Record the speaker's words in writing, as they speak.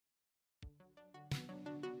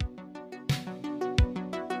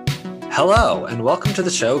Hello, and welcome to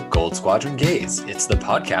the show Gold Squadron Gays. It's the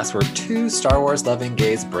podcast where two Star Wars loving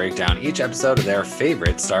gays break down each episode of their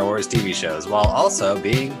favorite Star Wars TV shows while also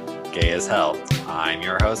being gay as hell. I'm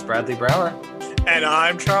your host, Bradley Brower. And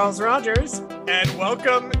I'm Charles Rogers. And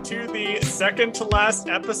welcome to the second to last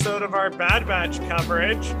episode of our Bad Batch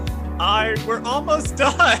coverage. We're almost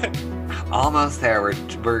done. Almost there.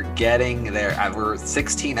 We're getting there. We're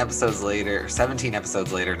 16 episodes later, 17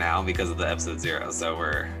 episodes later now because of the episode 0. So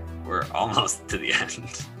we're almost to the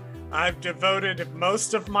end. I've devoted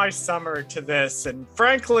most of my summer to this, and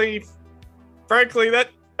frankly, that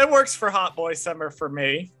works for Hot Boy Summer for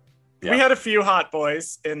me. Yep. We had a few Hot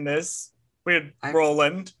Boys in this. We had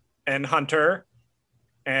Roland and Hunter,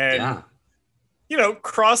 and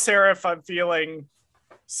Crosshair. If I'm feeling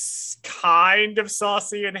kind of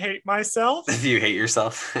saucy and hate myself, if you hate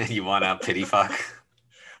yourself, you want to pity fuck.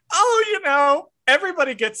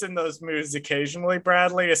 Everybody gets in those moods occasionally,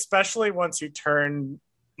 Bradley, especially once you turn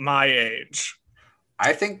my age.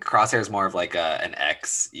 I think Crosshair is more of like an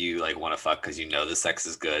ex you like want to fuck because you know the sex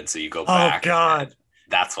is good, so you go back. Oh, God.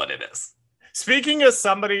 That's what it is. Speaking as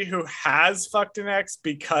somebody who has fucked an ex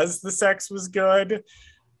because the sex was good,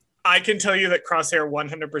 I can tell you that Crosshair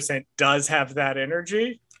 100% does have that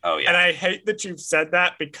energy. Oh, yeah. And I hate that you've said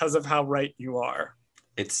that because of how right you are.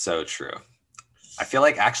 It's so true. I feel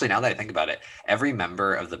like, actually, now that I think about it, every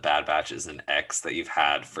member of the Bad Batch is an ex that you've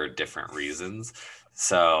had for different reasons.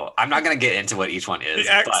 So I'm not going to get into what each one is,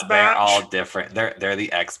 but they're all different. They're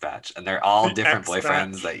the X Batch, and they're all different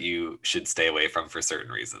boyfriends that you should stay away from for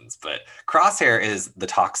certain reasons. But Crosshair is the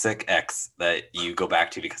toxic ex that you go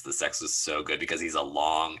back to because the sex was so good because he's a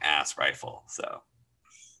long ass rifle. So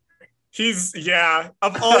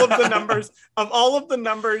of all of the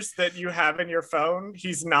numbers that you have in your phone,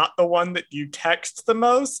 he's not the one that you text the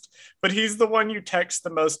most, but he's the one you text the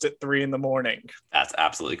most at 3 a.m. That's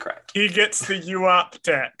absolutely correct. He gets the you up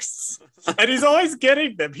texts, and he's always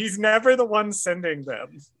getting them. He's never the one sending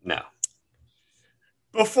them. No.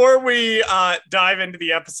 Before we dive into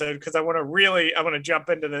the episode, because I want to jump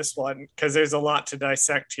into this one because there's a lot to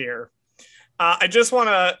dissect here. I just want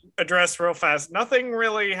to address real fast. Nothing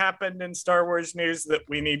really happened in Star Wars news that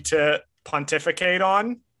we need to pontificate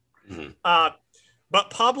on. Mm-hmm. But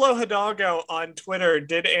Pablo Hidalgo on Twitter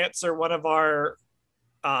did answer one of our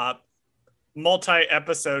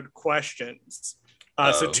multi-episode questions.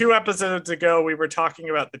 So 2 episodes ago, we were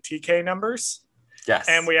talking about the TK numbers. Yes.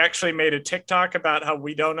 And we actually made a TikTok about how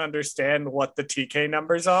we don't understand what the TK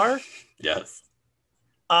numbers are. Yes.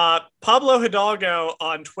 Pablo Hidalgo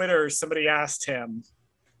on Twitter, somebody asked him,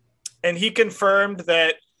 and he confirmed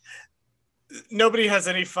that nobody has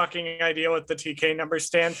any fucking idea what the TK numbers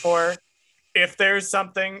stand for. If there's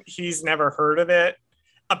something, he's never heard of it.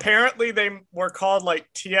 Apparently, they were called like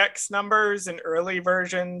TX numbers in early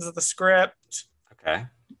versions of the script. Okay.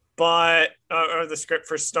 But, or the script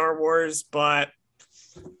for Star Wars, but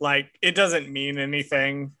like it doesn't mean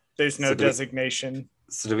anything. There's no designation.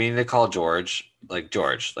 So do we need to call George? Like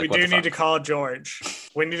George? Like, we do need to call George.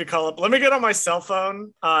 We need to call up. Let me get on my cell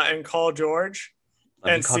phone and call George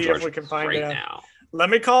and see if we can find out. Now. Let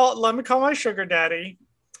me call my sugar daddy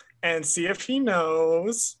and see if he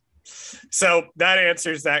knows. So that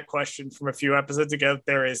answers that question from a few episodes ago.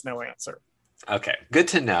 There is no answer. Okay, good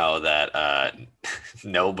to know that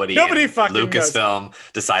nobody in Lucasfilm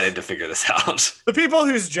decided to figure this out. The people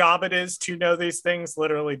whose job it is to know these things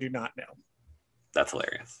literally do not know. That's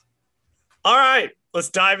hilarious. All right, let's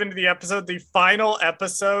dive into the episode, the final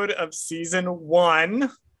episode of season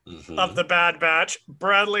 1 of The Bad Batch.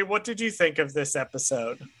 Bradley, what did you think of this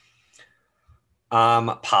episode?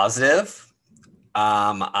 Positive.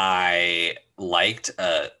 I liked,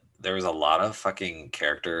 there was a lot of fucking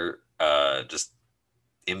character just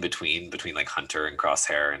in between like Hunter and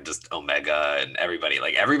Crosshair and just Omega and everybody.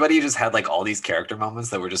 Like everybody just had like all these character moments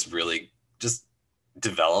that were just really just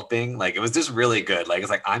developing. Like it was just really good. Like it's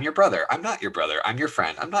like, I'm your brother, I'm not your brother, I'm your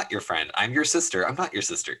friend, I'm not your friend, I'm your sister, I'm not your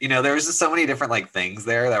sister. There was just so many different like things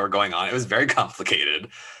there that were going on. It was very complicated,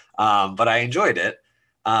 but I enjoyed it.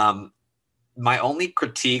 My only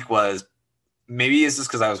critique was maybe it's just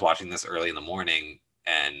because I was watching this early in the morning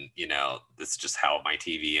and this is just how my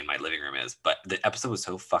TV in my living room is, but the episode was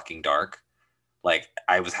so fucking dark. Like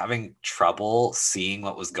I was having trouble seeing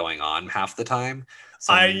what was going on half the time.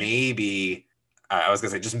 So maybe I was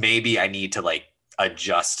gonna say, just maybe I need to like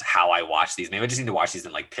adjust how I watch these. Maybe I just need to watch these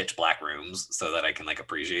in like pitch black rooms so that I can like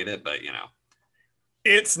appreciate it. But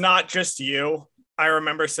it's not just you. I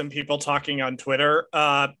remember some people talking on Twitter.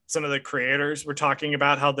 Some of the creators were talking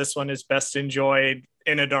about how this one is best enjoyed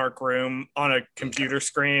in a dark room on a computer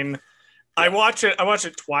screen. I watched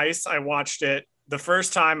it twice. I watched it the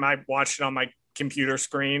first time I watched it on my computer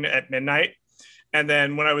screen at midnight, and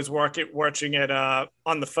then when I was watching it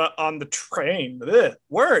on the train,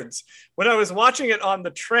 words. When I was watching it on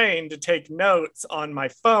the train to take notes on my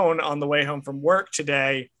phone on the way home from work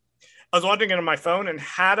today, I was watching it on my phone, and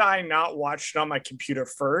had I not watched it on my computer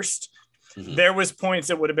first, there was points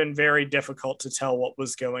it would have been very difficult to tell what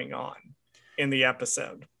was going on in the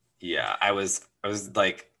episode. Yeah, I was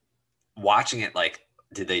like watching it like,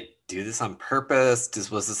 did they do this on purpose?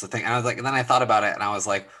 Was this a thing? And I was like, and then I thought about it and I was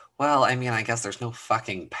like, well, I mean, I guess there's no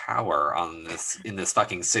fucking power in this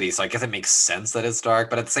fucking city, so I guess it makes sense that it's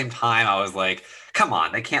dark. But at the same time, I was like, come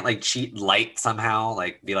on, they can't like cheat light somehow,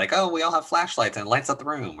 like be like, oh, we all have flashlights and it lights up the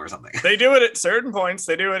room or something. They do it at certain points.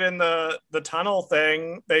 They do it in the tunnel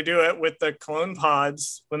thing. They do it with the clone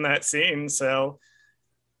pods when that scene. So,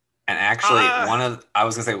 and actually,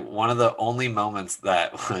 one of the only moments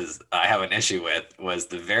that I have an issue with was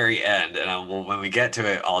the very end. And when we get to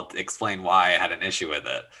it, I'll explain why I had an issue with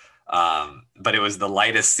it. But it was the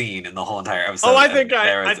lightest scene in the whole entire episode. Oh, I think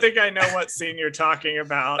I know what scene you're talking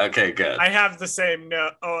about. Okay, good. I have the same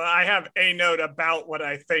note. Oh, I have a note about what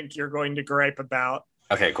I think you're going to gripe about.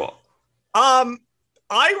 Okay, cool. I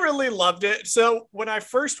really loved it. So when I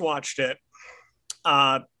first watched it,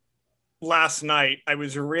 last night, it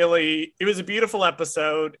was a beautiful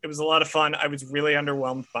episode. It was a lot of fun. I was really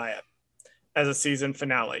underwhelmed by it as a season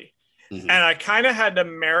finale. And I kind of had to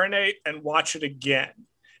marinate and watch it again.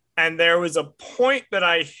 And there was a point that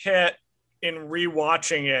I hit in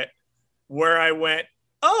rewatching it where I went,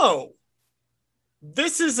 oh,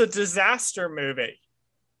 this is a disaster movie.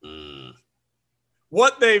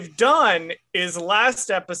 What they've done is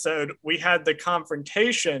last episode, we had the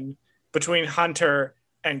confrontation between Hunter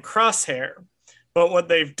and Crosshair. But what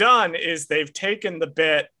they've done is they've taken the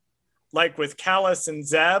bit like with Callus and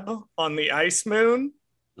Zeb on the Ice Moon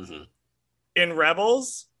in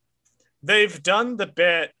Rebels. They've done the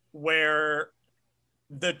bit where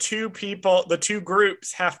the two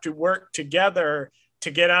groups have to work together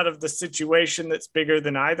to get out of the situation that's bigger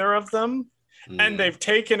than either of them. And they've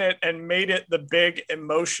taken it and made it the big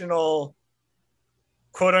emotional,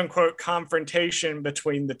 quote unquote, confrontation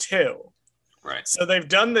between the two. Right. So they've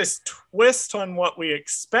done this twist on what we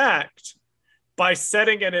expect by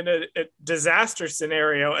setting it in a disaster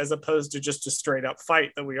scenario as opposed to just a straight up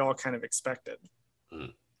fight that we all kind of expected.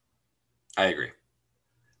 I agree.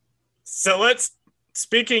 So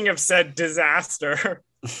speaking of said disaster,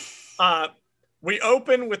 we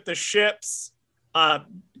open with the ships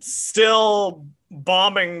still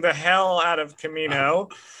bombing the hell out of Camino.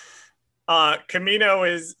 Camino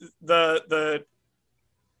is the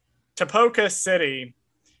Tapoca city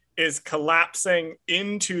is collapsing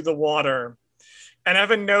into the water. And I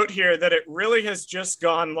have a note here that it really has just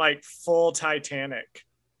gone like full Titanic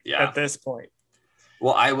at this point.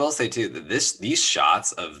 Well, I will say too that these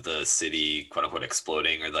shots of the city, quote unquote,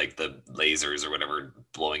 exploding, or like the lasers or whatever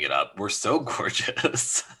blowing it up, were so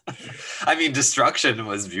gorgeous. I mean, destruction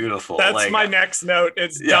was beautiful. That's my next note.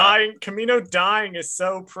 It's dying. Camino dying is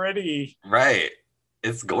so pretty. Right.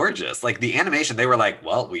 It's gorgeous. Like the animation, they were like,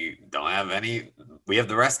 well, we have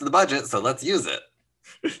the rest of the budget, so let's use it.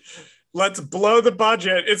 Let's blow the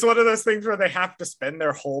budget. It's one of those things where they have to spend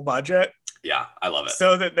their whole budget. Yeah, I love it.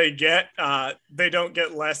 So that they don't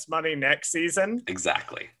get less money next season.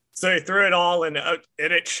 Exactly. So they threw it all in, and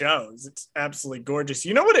it shows. It's absolutely gorgeous.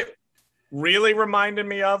 You know what it really reminded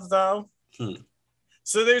me of, though?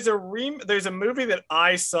 So there's a movie that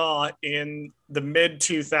I saw in the mid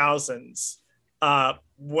 2000s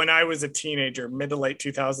when I was a teenager, mid to late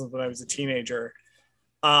 2000s when I was a teenager.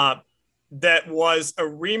 That was a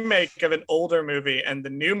remake of an older movie, and the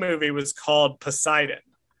new movie was called Poseidon.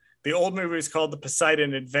 The old movie was called The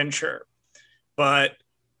Poseidon Adventure. But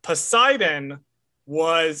Poseidon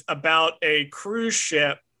was about a cruise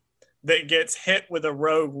ship that gets hit with a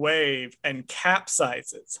rogue wave and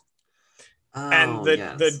capsizes. And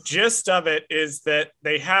the gist of it is that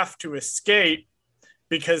they have to escape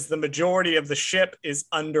because the majority of the ship is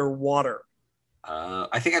underwater.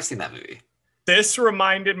 I think I've seen that movie. This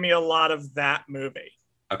reminded me a lot of that movie.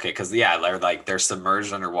 Okay, because they're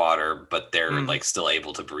submerged underwater, but they're like still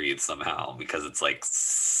able to breathe somehow because it's like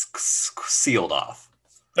sealed off.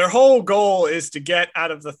 Their whole goal is to get out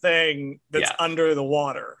of the thing that's under the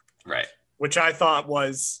water, right? Which I thought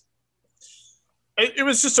was it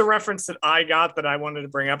was just a reference that I got that I wanted to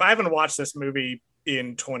bring up. I haven't watched this movie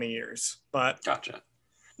in 20 years, but gotcha.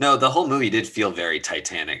 No, the whole movie did feel very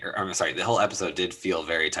Titanic. The whole episode did feel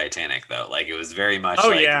very Titanic, though. Like, it was very much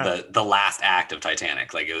the last act of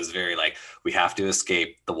Titanic. Like, it was very like, we have to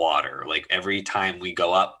escape the water. Like, every time we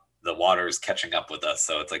go up the water's catching up with us.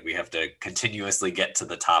 So it's like we have to continuously get to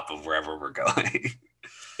the top of wherever we're going.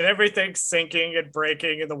 And everything's sinking and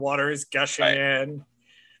breaking and the water is gushing in.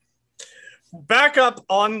 Back up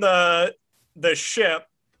on the ship.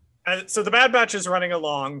 So the Bad Batch is running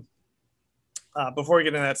along. Before we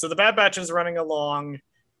get into that, so the Bad Batch is running along,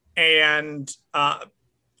 and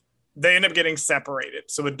they end up getting separated.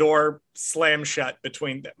 So a door slams shut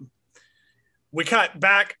between them. We cut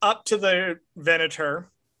back up to the Venator,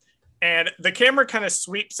 and the camera kind of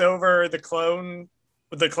sweeps over the clones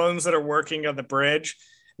that are working on the bridge.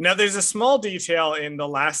 Now, there's a small detail in the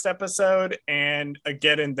last episode, and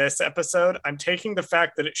again in this episode. I'm taking the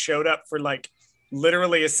fact that it showed up for like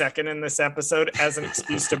literally a second in this episode as an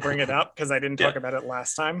excuse to bring it up because I didn't talk about it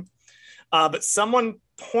last time. But someone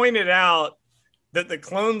pointed out that the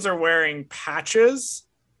clones are wearing patches.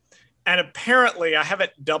 And apparently, I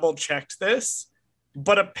haven't double checked this,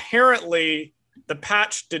 but apparently the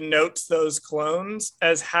patch denotes those clones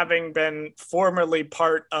as having been formerly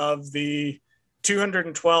part of the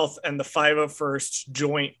 212th and the 501st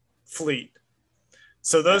Joint Fleet.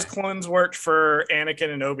 So those clones worked for Anakin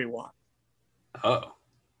and Obi-Wan. Oh,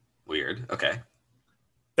 weird. Okay.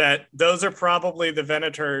 That those are probably the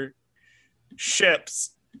Venator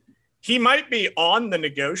ships. He might be on the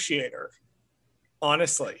Negotiator,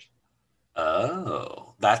 honestly.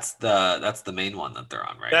 Oh, that's the main one that they're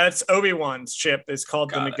on, right? That's Obi-Wan's ship is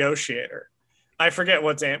called the Negotiator. I forget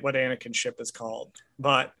what Anakin's ship is called,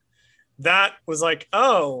 but that was like,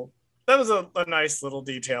 oh, that was a nice little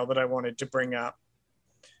detail that I wanted to bring up.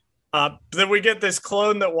 Then we get this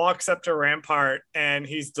clone that walks up to Rampart and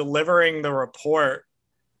he's delivering the report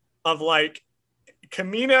of like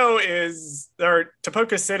Tipoca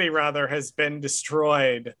City rather has been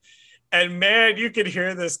destroyed. And man, you could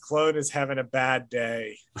hear this clone is having a bad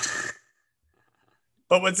day.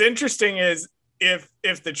 But what's interesting is if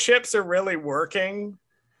the chips are really working,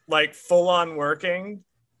 like full on working,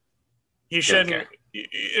 he shouldn't.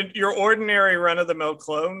 Your ordinary run-of-the-mill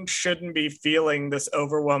clone shouldn't be feeling this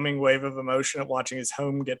overwhelming wave of emotion at watching his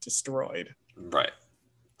home get destroyed. Right.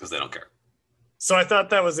 Because they don't care. So I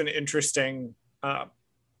thought that was an interesting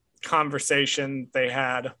conversation they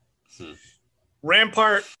had.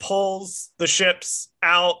 Rampart pulls the ships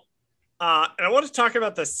out. And I want to talk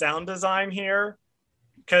about the sound design here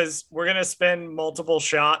because we're going to spend multiple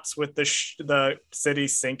shots with the city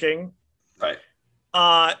sinking. Right.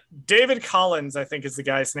 David Collins, I think is the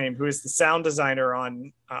guy's name, who is the sound designer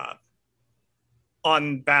on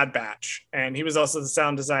Bad Batch. And he was also the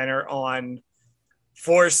sound designer on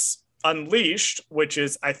Force Unleashed, which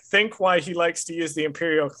is, I think, why he likes to use the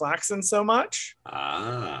Imperial klaxon so much.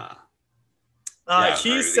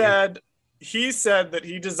 He said that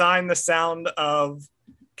he designed the sound of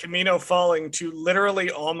Kamino falling to literally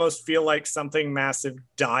almost feel like something massive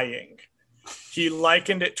dying. He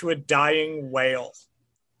likened it to a dying whale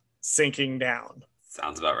sinking down.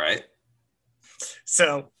 Sounds about right.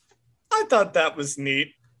 So I thought that was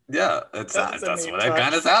neat. Yeah, that's what it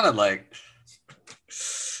kind of sounded like.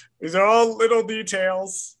 These are all little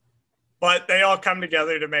details, but they all come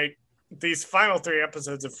together to make these final 3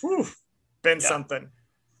 episodes of something.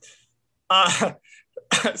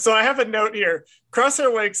 So I have a note here.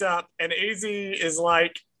 Crosshair wakes up and AZ is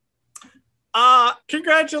like,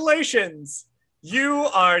 congratulations. You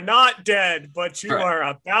are not dead, but you are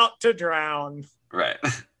about to drown. Right.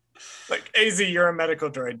 Like, AZ, you're a medical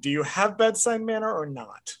droid. Do you have bedside manner or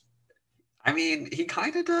not? I mean, he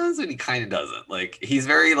kind of does and he kind of doesn't. Like, he's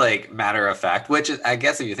very, like, matter of fact, which is, I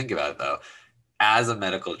guess if you think about it, though, as a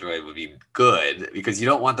medical droid would be good because you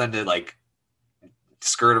don't want them to, like,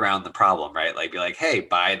 skirt around the problem, right? Like, be like, hey,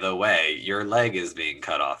 by the way, your leg is being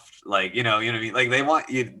cut off. Like, you know what I mean? Like, they want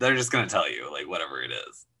you, they're just going to tell you, like, whatever it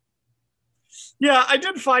is. Yeah, I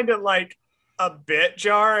did find it, like, a bit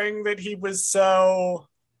jarring that he was so,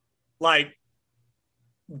 like,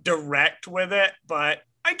 direct with it, but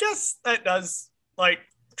I guess that does, like,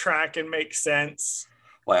 track and make sense.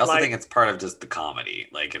 Well, I also think it's part of just the comedy.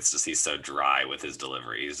 Like, it's just he's so dry with his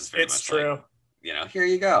delivery. He's just very much true. Like, you know, here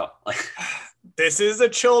you go. Like, this is a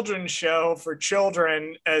children's show for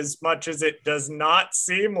children as much as it does not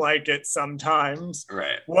seem like it sometimes.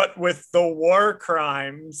 Right. What with the war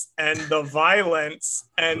crimes and the violence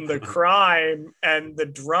and the crime and the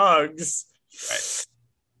drugs. Right.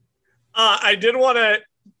 I did want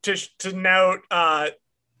to note,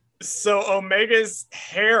 so Omega's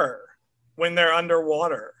hair when they're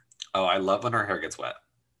underwater. Oh, I love when her hair gets wet.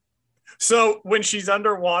 So when she's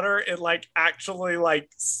underwater, it like actually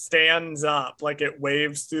like stands up, like it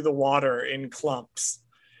waves through the water in clumps.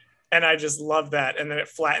 And I just love that. And then it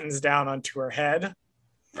flattens down onto her head.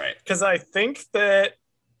 Right. Because I think that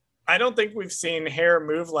I don't think we've seen hair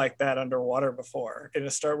move like that underwater before in a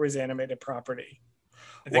Star Wars animated property.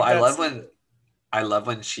 Well, I love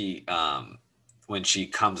when she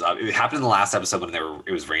comes up. It happened in the last episode when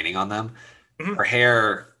it was raining on them. Mhm. Her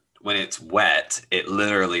hair, when it's wet, it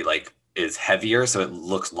literally like is heavier, so it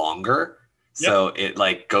looks longer. Yep. So it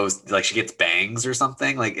like goes like she gets bangs or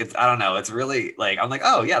something. Like it's I don't know. It's really like I'm like,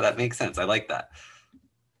 oh yeah, that makes sense. I like that.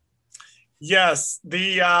 Yes,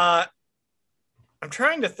 I'm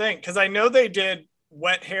trying to think because I know they did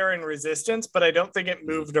wet hair in Resistance, but I don't think it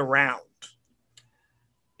moved around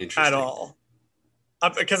at all.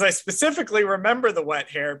 Because I specifically remember the wet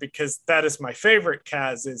hair because that is my favorite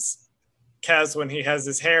Kaz is Kaz when he has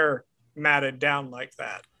his hair matted down like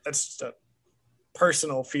that. That's just a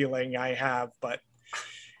personal feeling I have, but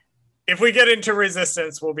if we get into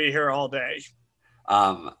Resistance, we'll be here all day.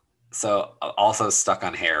 So also stuck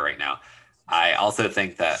on hair right now. I also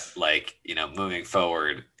think that like, moving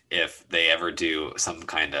forward, if they ever do some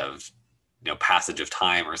kind of, passage of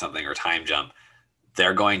time or something or time jump,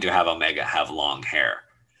 they're going to have Omega have long hair.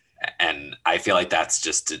 And I feel like that's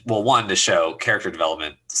just, one, to show character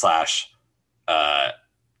development /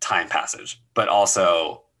 time passage, but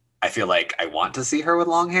also I feel like I want to see her with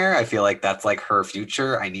long hair. I feel like that's like her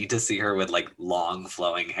future. I need to see her with like long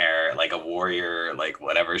flowing hair, like a warrior, like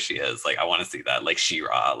whatever she is. Like I want to see that, like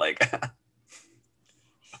She-Ra, like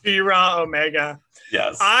She-Ra Omega.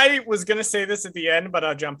 Yes. I was gonna say this at the end, but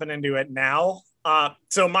I'll jump into it now.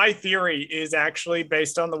 So my theory is actually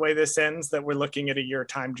based on the way this ends that we're looking at a year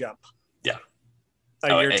time jump. Yeah.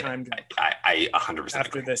 Time jump. I 100%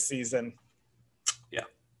 after agree. This season. Yeah.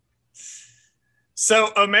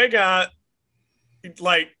 So Omega,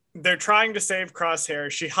 like they're trying to save Crosshair.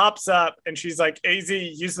 She hops up and she's like, AZ,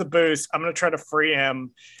 use the boost. I'm gonna try to free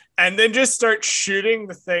him. And then just start shooting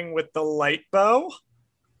the thing with the light bow.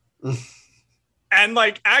 And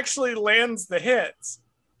like actually lands the hits.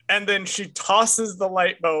 And then she tosses the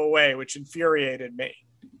light bow away, which infuriated me.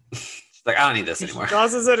 Like, I don't need this anymore. She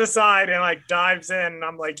tosses it aside and like dives in. And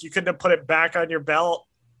I'm like, you couldn't have put it back on your belt.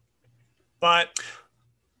 But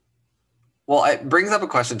well, it brings up a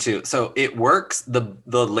question too. So it works, the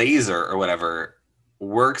laser or whatever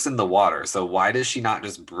works in the water. So why does she not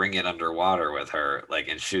just bring it underwater with her, like,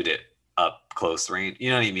 and shoot it up close range? You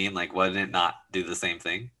know what I mean? Like, wouldn't it not do the same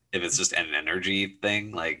thing if it's just an energy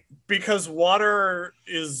thing? Like, because water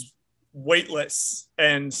is weightless,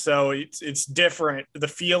 and so it's different. The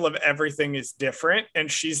feel of everything is different,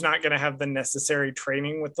 and she's not going to have the necessary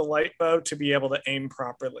training with the light bow to be able to aim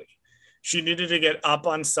properly. She needed to get up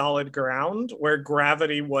on solid ground where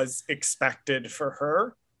gravity was expected for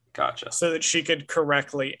her. Gotcha. So that she could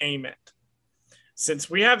correctly aim it. Since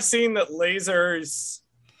we have seen that lasers,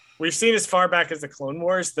 we've seen as far back as the Clone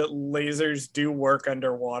Wars that lasers do work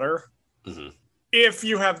underwater. Mm-hmm. If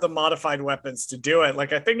you have the modified weapons to do it.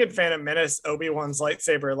 Like I think in Phantom Menace, Obi-Wan's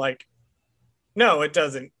lightsaber, like, no, it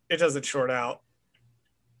doesn't. It doesn't short out.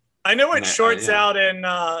 I know it shorts out in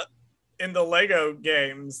the Lego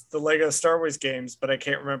games, the Lego Star Wars games, but I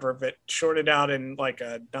can't remember if it shorted out in like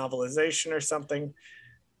a novelization or something.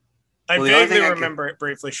 I vaguely remember it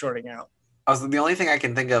briefly shorting out. The only thing I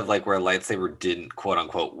can think of, like, where a lightsaber didn't quote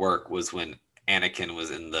unquote work was when Anakin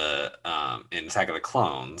was in the in Attack of the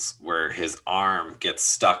Clones, where his arm gets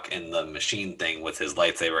stuck in the machine thing with his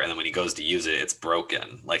lightsaber, and then when he goes to use it, it's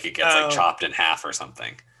broken, like it gets like chopped in half or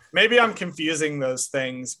something. Maybe I'm confusing those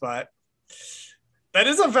things, but that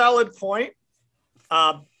is a valid point.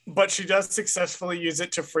 But she does successfully use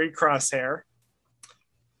it to free Crosshair.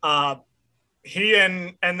 He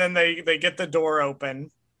and then they get the door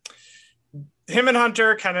open. Him and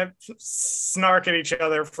Hunter kind of snark at each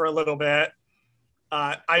other for a little bit.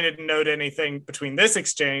 I didn't note anything between this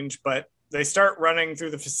exchange, but they start running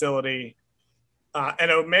through the facility.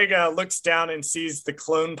 And Omega looks down and sees the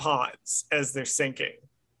clone pods as they're sinking.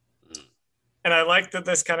 And I like that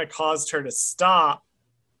this kind of caused her to stop.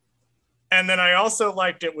 And then I also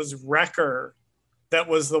liked it was Wrecker that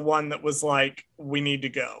was the one that was like, we need to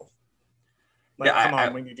go. Like, yeah, come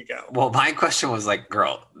on, we need to go. Well, my question was like,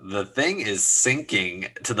 girl, the thing is sinking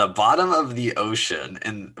to the bottom of the ocean.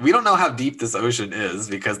 And we don't know how deep this ocean is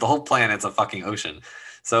because the whole planet's a fucking ocean.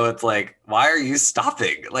 So it's like, why are you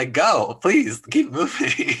stopping? Like, go, please, keep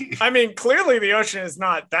moving. I mean, clearly the ocean is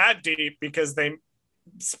not that deep because they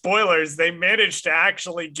managed to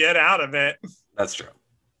actually get out of it. That's true.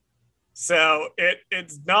 So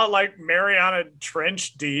it's not like Mariana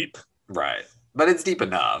Trench deep. Right. But it's deep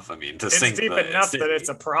enough. I mean, it's sink deep enough city. That it's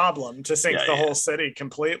a problem to sink the whole city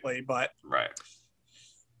completely. But right.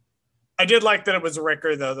 I did like that it was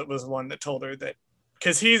Ricker, though, that was one that told her that,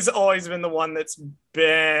 because he's always been the one that's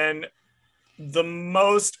been the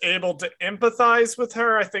most able to empathize with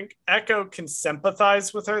her. I think Echo can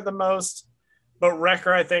sympathize with her the most, but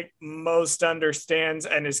Wrecker, I think, most understands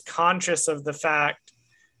and is conscious of the fact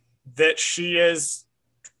that she is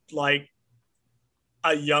like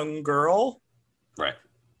a young girl. Right.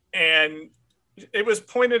 And it was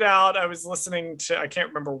pointed out, I was listening to, I can't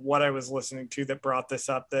remember what I was listening to that brought this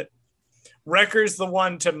up, that Wrecker's the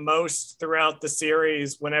one to most throughout the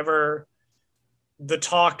series whenever the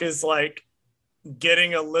talk is like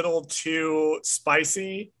getting a little too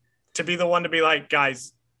spicy, to be the one to be like,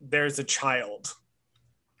 guys, there's a child.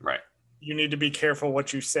 Right. You need to be careful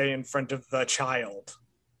what you say in front of the child.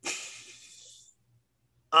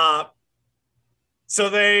 So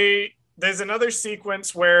there's another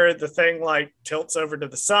sequence where the thing like tilts over to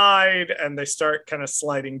the side and they start kind of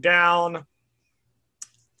sliding down.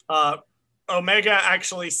 Omega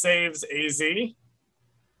actually saves AZ.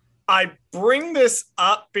 I bring this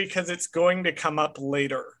up because it's going to come up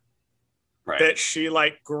later. Right. That she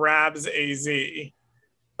like grabs AZ.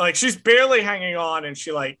 Like she's barely hanging on and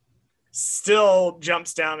she like still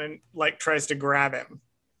jumps down and like tries to grab him.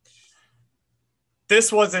 This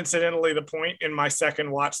was incidentally the point in my second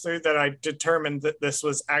watch through that I determined that this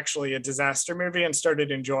was actually a disaster movie and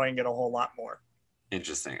started enjoying it a whole lot more.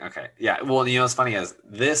 Interesting. Okay. Yeah. Well, you know, what's funny is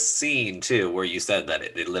this scene too, where you said that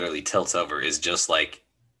it literally tilts over, is just like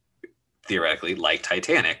theoretically like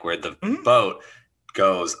Titanic, where the boat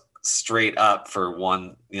goes straight up for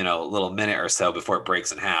one, little minute or so before it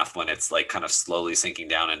breaks in half, when it's like kind of slowly sinking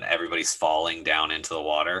down and everybody's falling down into the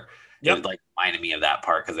water. Yep. It like reminded me of that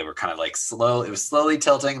part because they were kind of like slow. It was slowly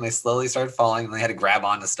tilting and they slowly started falling and they had to grab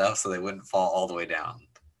onto stuff so they wouldn't fall all the way down.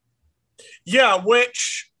 Yeah,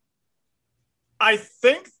 which I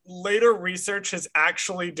think later research has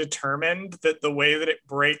actually determined that the way that it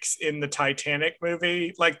breaks in the Titanic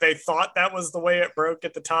movie, like they thought that was the way it broke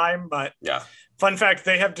at the time, but yeah. Fun fact,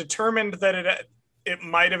 they have determined that it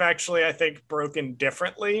might have actually, I think, broken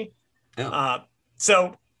differently. Yeah.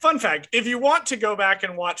 So fun fact, if you want to go back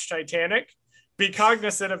and watch Titanic, be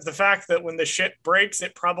cognizant of the fact that when the ship breaks,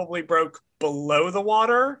 it probably broke below the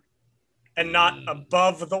water and not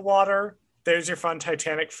above the water. There's your fun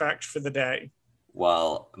Titanic fact for the day.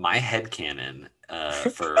 Well, my headcanon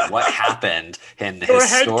for what happened in the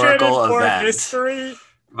historical event. History,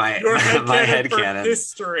 my headcanon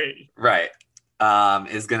history. Right.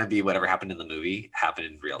 Is going to be whatever happened in the movie happened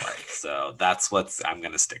in real life. So that's what I'm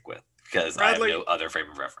going to stick with because Bradley, I have no other frame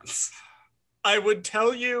of reference. I would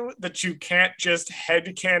tell you that you can't just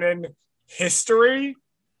headcanon history,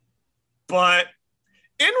 but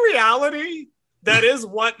in reality, that is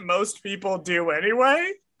what most people do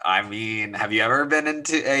anyway. I mean, have you ever been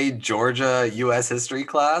into a Georgia U.S. history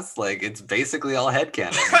class? Like, it's basically all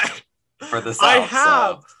headcanon for the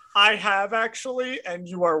South. I have actually, and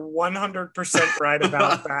you are 100% right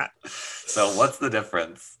about that. So what's the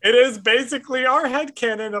difference? It is basically our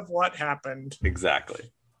headcanon of what happened.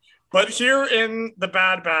 Exactly. But here in The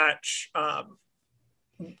Bad Batch,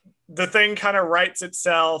 the thing kind of writes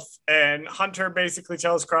itself, and Hunter basically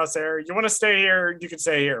tells Crosshair, you want to stay here? You can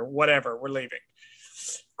stay here. Whatever, we're leaving.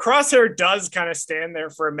 Crosshair does kind of stand there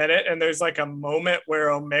for a minute, and there's like a moment where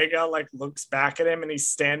Omega like looks back at him and he's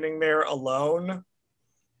standing there alone.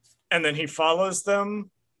 And then he follows them.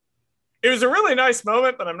 It was a really nice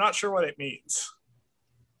moment, but I'm not sure what it means.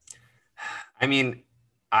 I mean,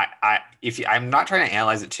 I'm not trying to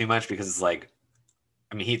analyze it too much because it's like,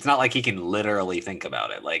 I mean, it's not like he can literally think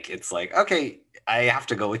about it. Like, it's like, okay, I have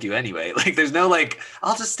to go with you anyway. Like, there's no like,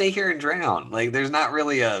 I'll just stay here and drown. Like, there's not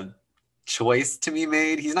really a choice to be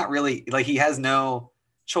made. He's not really like, he has no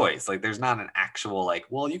choice. Like, there's not an actual like,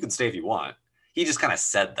 well, you can stay if you want. He just kind of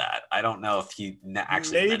said that. I don't know if he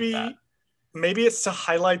actually meant that. Maybe it's to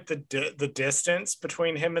highlight the distance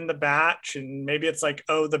between him and the Batch, and maybe it's like,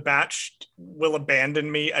 oh, the Batch will abandon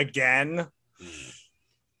me again.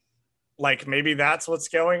 Like maybe that's what's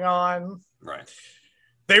going on. Right.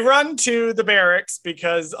 They run to the barracks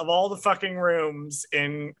because of all the fucking rooms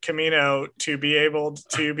in Camino to be able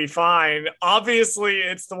to be fine. Obviously,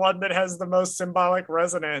 it's the one that has the most symbolic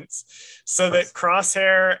resonance so that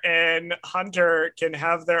Crosshair and Hunter can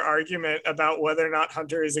have their argument about whether or not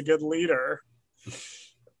Hunter is a good leader.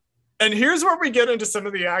 And here's where we get into some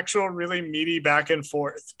of the actual really meaty back and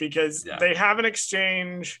forth because they have an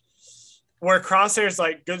exchange where Crosshair's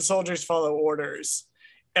like, good soldiers follow orders.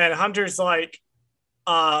 And Hunter's like,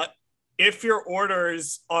 if your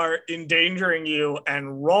orders are endangering you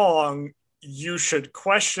and wrong, you should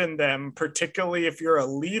question them, particularly if you're a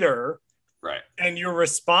leader, right? And you're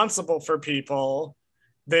responsible for people,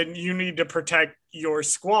 then you need to protect your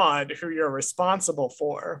squad who you're responsible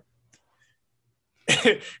for.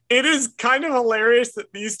 it is kind of hilarious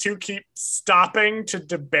that these two keep stopping to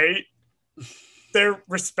debate their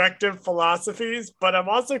respective philosophies, but I'm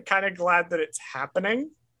also kind of glad that it's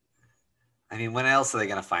happening. I mean, when else are they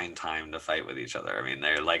gonna find time to fight with each other? I mean,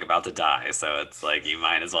 they're like about to die, so it's like you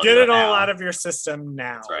might as well get do it it all now. out of your system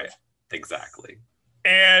now. That's right. Exactly.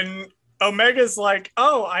 And Omega's like,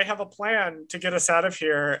 "Oh, I have a plan to get us out of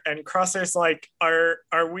here." And Crosshair's like, "Are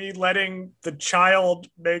we letting the child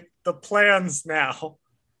make the plans now?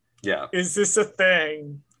 Yeah. Is this a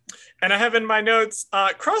thing?" And I have in my notes,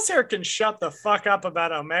 Crosshair can shut the fuck up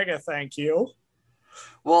about Omega, thank you.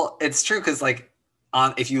 Well, it's true because like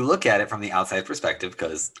if you look at it from the outside perspective,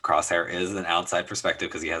 because Crosshair is an outside perspective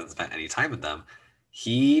because he hasn't spent any time with them,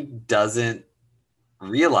 he doesn't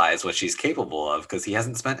realize what she's capable of because he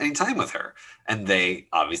hasn't spent any time with her. And they've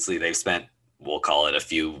spent, we'll call it a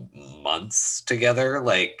few months together,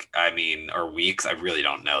 like I mean, or weeks. I really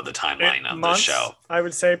don't know the timeline of the show. I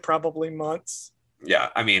would say probably months. Yeah,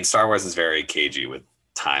 I mean, Star Wars is very cagey with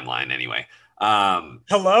timeline anyway.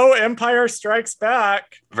 Hello, Empire Strikes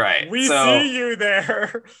Back. Right. We see you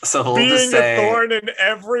there. So we'll being just say, a thorn in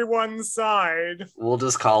everyone's side. We'll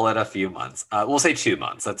just call it a few months. We'll say 2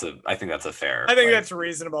 months. I think that's a fair. I think that's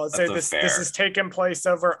reasonable. I'd say this has taken place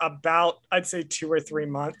over about, I'd say 2 or 3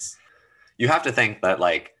 months. You have to think that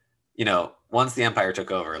like, once the Empire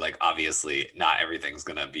took over, like obviously not everything's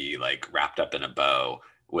gonna be like wrapped up in a bow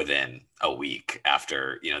within a week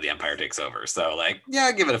after the Empire takes over. So like,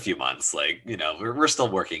 yeah, give it a few months. Like we're still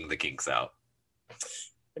working the kinks out.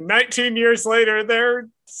 19 years later, they're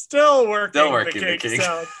still working the kinks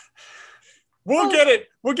out. We'll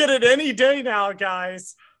get it any day now,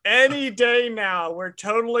 guys. Any day now. We're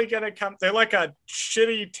totally gonna come. They're like a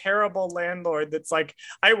shitty, terrible landlord that's like,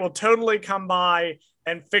 I will totally come by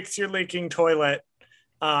and fix your leaking toilet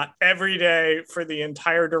every day for the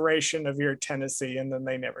entire duration of your tenancy, and then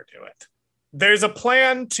they never do it. There's a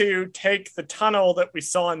plan to take the tunnel that we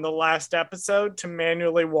saw in the last episode to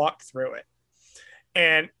manually walk through it.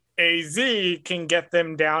 And AZ can get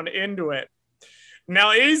them down into it.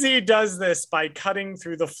 Now, AZ does this by cutting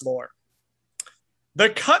through the floor. The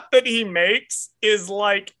cut that he makes is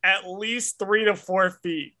like at least 3 to 4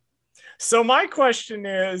 feet. So my question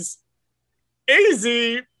is,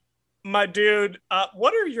 AZ, my dude,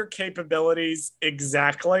 what are your capabilities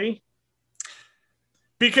exactly?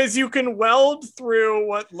 Because you can weld through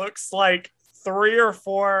what looks like 3 or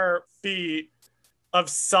 4 feet of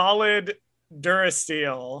solid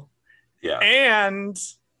Durasteel. Yeah. And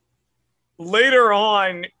later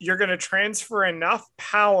on, you're going to transfer enough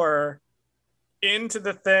power into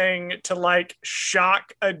the thing to like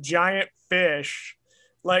shock a giant fish.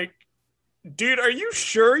 Like, dude, are you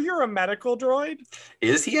sure you're a medical droid?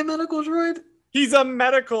 Is he a medical droid? He's a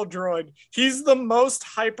medical droid. He's the most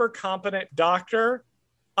hyper competent doctor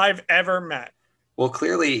I've ever met. Well,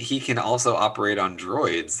 clearly he can also operate on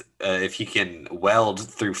droids if he can weld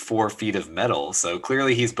through 4 feet of metal. So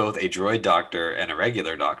clearly he's both a droid doctor and a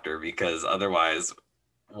regular doctor, because otherwise,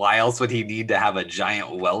 why else would he need to have a giant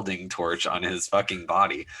welding torch on his fucking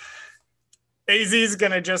body? AZ's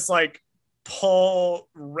gonna just like pull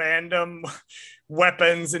random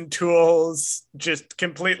weapons and tools just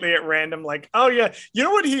completely at random. Like, oh yeah, you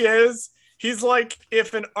know what he is? He's like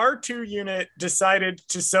if an R2 unit decided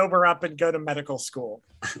to sober up and go to medical school.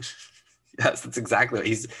 Yes, that's exactly what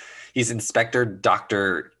he's Inspector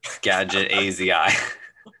Dr. Gadget AZI.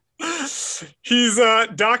 He's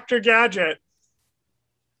Dr. Gadget.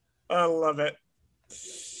 I love it.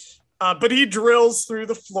 But he drills through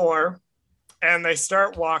the floor and they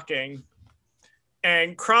start walking.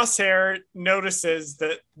 And Crosshair notices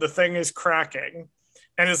that the thing is cracking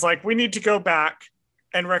and is like, we need to go back.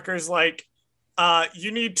 And Wrecker's like,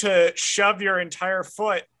 you need to shove your entire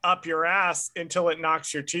foot up your ass until it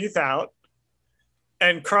knocks your teeth out.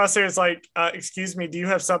 And Crosshair's like, excuse me, do you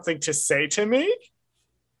have something to say to me?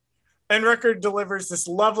 And Wrecker delivers this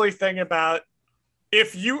lovely thing about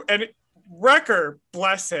and Wrecker,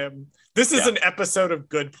 bless him, this is an episode of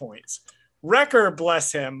good points. Wrecker,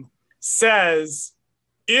 bless him, says,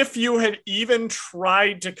 if you had even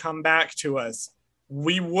tried to come back to us,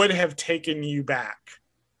 we would have taken you back.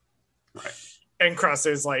 Right. And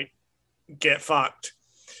Crosshair's like, get fucked.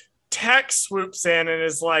 Tech swoops in and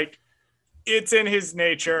is like, it's in his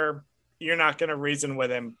nature. You're not going to reason with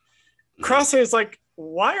him. Crosshair's like,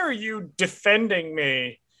 why are you defending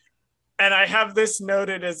me? And I have this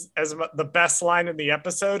noted as the best line in the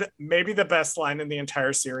episode, maybe the best line in the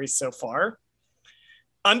entire series so far.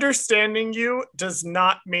 Understanding you does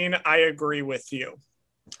not mean I agree with you.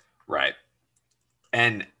 Right.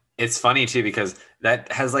 And it's funny too, because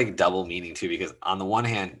that has like double meaning too, because on the one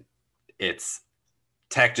hand, it's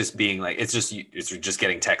Tech just being like, it's just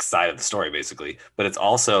getting Tech's side of the story basically, but it's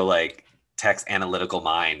also like Tech's analytical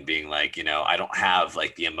mind being like, I don't have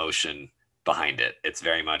like the emotion behind it. It's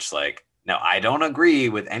very much like, no, I don't agree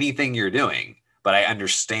with anything you're doing, but I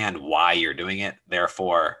understand why you're doing it.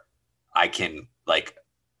 Therefore, I can like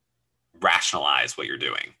rationalize what you're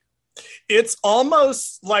doing. It's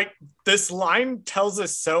almost like this line tells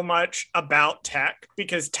us so much about Tech,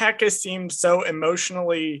 because Tech has seemed so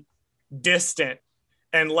emotionally distant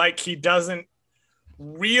and like he doesn't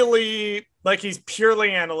really, like he's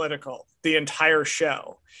purely analytical the entire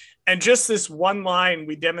show. And just this one line,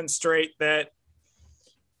 we demonstrate that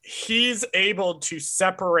he's able to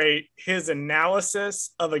separate his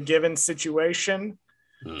analysis of a given situation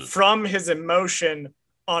from his emotion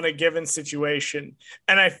on a given situation.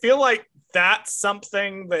 And I feel like that's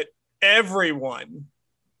something that everyone,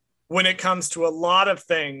 when it comes to a lot of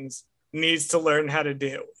things, needs to learn how to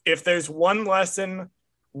do. If there's one lesson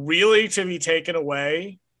really to be taken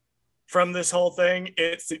away from this whole thing,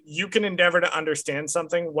 it's that you can endeavor to understand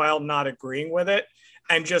something while not agreeing with it.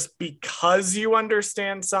 And just because you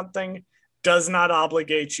understand something does not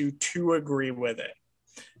obligate you to agree with it.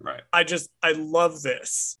 Right. I love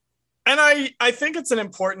this. And I think it's an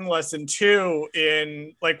important lesson too,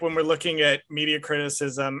 in like when we're looking at media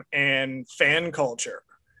criticism and fan culture.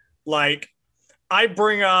 Like, I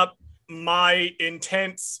bring up my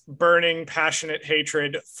intense, burning, passionate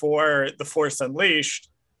hatred for The Force Unleashed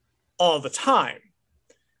all the time.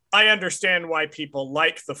 I understand why people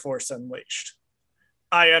like The Force Unleashed.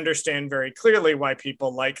 I understand very clearly why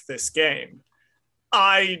people like this game.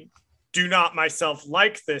 I do not myself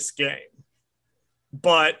like this game,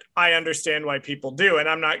 but I understand why people do, and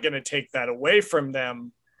I'm not going to take that away from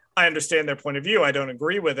them. I understand their point of view. I don't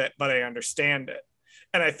agree with it, but I understand it.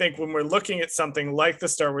 And I think when we're looking at something like the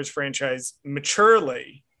Star Wars franchise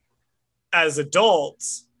maturely as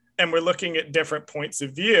adults, and we're looking at different points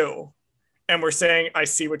of view, and we're saying, I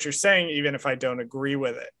see what you're saying, even if I don't agree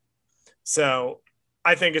with it. So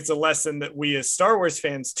I think it's a lesson that we as Star Wars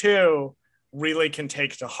fans too really can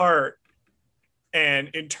take to heart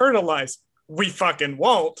and internalize. We fucking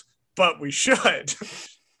won't, but we should.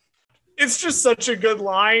 It's just such a good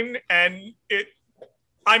line, and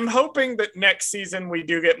I'm hoping that next season we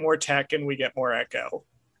do get more Tech and we get more Echo.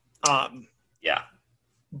 Yeah.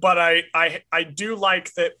 But I do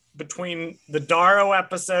like that between the Darrow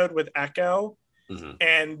episode with Echo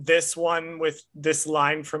and this one with this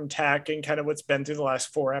line from Tech and kind of what's been through the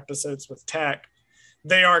last 4 episodes with Tech,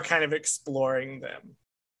 they are kind of exploring them.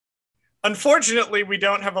 Unfortunately, we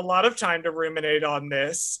don't have a lot of time to ruminate on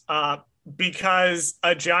this because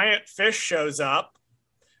a giant fish shows up,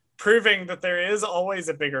 proving that there is always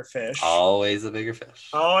a bigger fish. Always a bigger fish.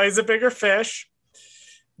 Always a bigger fish.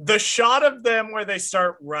 The shot of them where they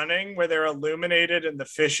start running, where they're illuminated and the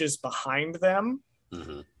fish is behind them,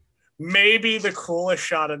 may be the coolest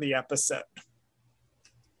shot of the episode.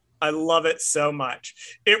 I love it so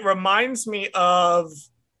much. It reminds me of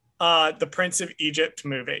the Prince of Egypt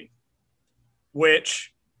movie,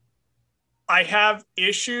 which I have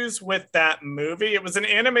issues with that movie. It was an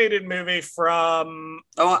animated movie from...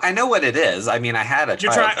 Oh, I know what it is. I mean, I had a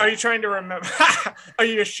child. Are you trying to remember? Are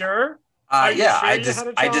you sure? Yeah, I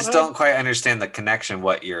just don't quite understand the connection,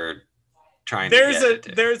 what you're trying to get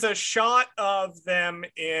into. There's a shot of them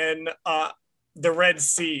in the Red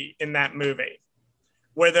Sea in that movie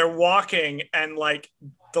where they're walking and like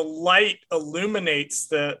the light illuminates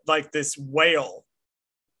this whale,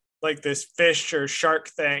 like this fish or shark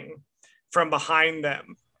thing from behind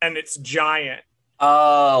them, and it's giant.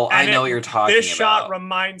 Oh, and I know what you're talking about. This shot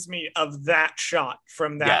reminds me of that shot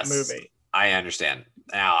from that movie. I understand.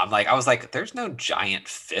 Now I was like, there's no giant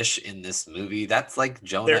fish in this movie. That's like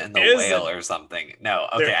Jonah and the whale or something. No,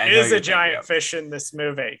 okay. There is a giant fish in this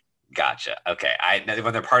movie. Gotcha. Okay.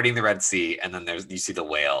 When they're parting the Red Sea, and then you see the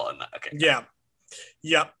whale, and okay. Yeah.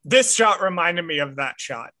 Yep. This shot reminded me of that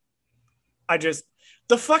shot.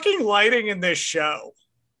 The fucking lighting in this show.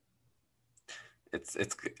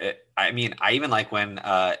 I mean, I even like when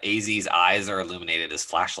AZ's eyes are illuminated as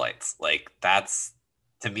flashlights. Like, that's,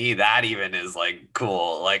 to me, that even is like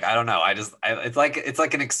cool. Like, I don't know. It's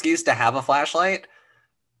like an excuse to have a flashlight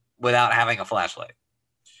without having a flashlight.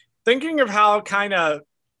 Thinking of how kind of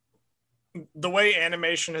the way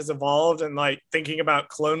animation has evolved, and like thinking about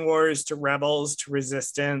Clone Wars to Rebels to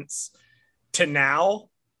Resistance to now,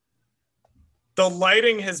 the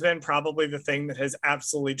lighting has been probably the thing that has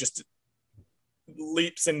absolutely just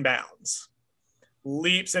leaps and bounds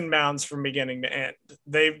from beginning to end.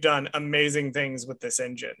 They've done amazing things with this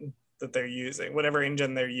engine that they're using, whatever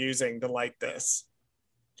engine they're using to light this.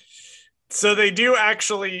 So they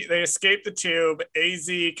escape the tube. AZ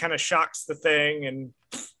kind of shocks the thing and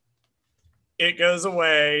it goes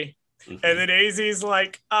away. Mm-hmm. And then AZ's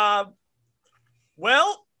like,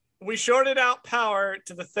 well, we shorted out power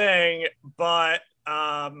to the thing, but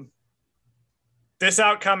this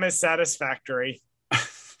outcome is satisfactory.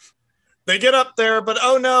 They get up there, but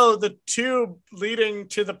oh no, the tube leading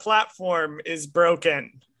to the platform is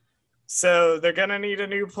broken. So they're going to need a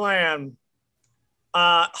new plan.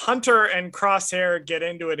 Hunter and Crosshair get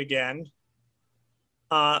into it again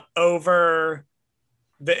over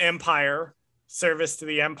the Empire, service to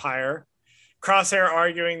the Empire. Crosshair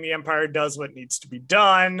arguing the Empire does what needs to be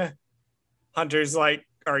done. Hunter's like,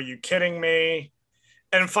 are you kidding me?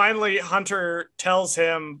 And finally, Hunter tells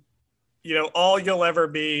him, all you'll ever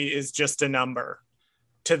be is just a number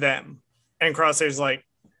to them. And Crosshair's like,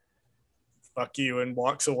 fuck you, and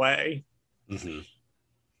walks away. Mm-hmm.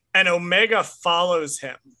 And Omega follows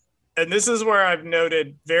him. And this is where I've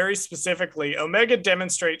noted very specifically, Omega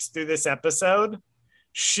demonstrates through this episode,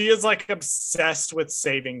 she is like obsessed with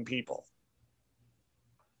saving people.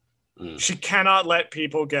 She cannot let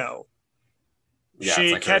people go. Yeah,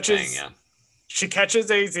 she catches She catches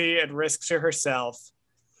AZ at risk to herself.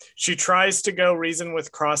 She tries to go reason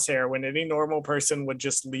with Crosshair when any normal person would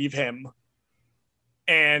just leave him.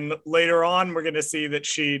 And later on, we're going to see that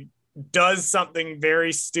she does something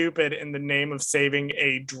very stupid in the name of saving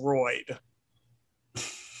a droid.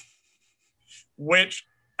 Which,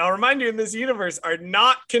 I'll remind you, in this universe, are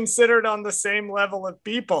not considered on the same level of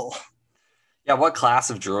people. Yeah, what class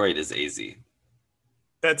of droid is AZ?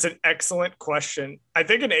 That's an excellent question. I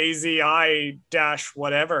think an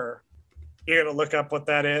AZI-whatever. You're going to look up what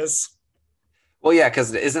that is? Well, yeah,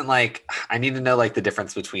 because it isn't like, I need to know like the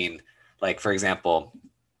difference between, like, for example,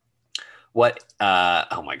 what,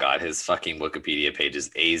 oh my God, his fucking Wikipedia page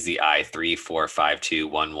is AZI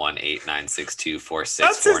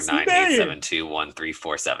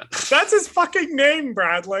 3452118962464987213447. That's his fucking name,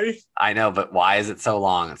 Bradley. I know, but why is it so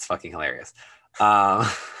long? It's fucking hilarious.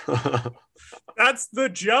 That's the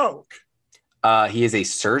joke. He is a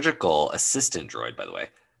surgical assistant droid, by the way.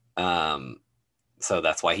 So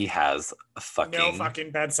that's why he has a no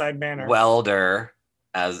fucking bedside manner welder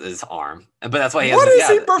as his arm. But that's why he has. What is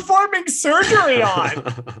he performing surgery on?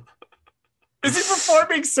 Is he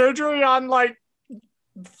performing surgery on like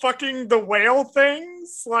fucking the whale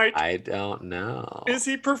things? Like, I don't know. Is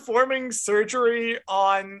he performing surgery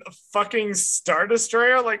on a fucking Star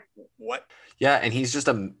Destroyer? Like, what? Yeah, and he's just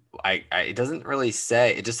it doesn't really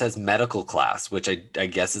say, it just says medical class, which I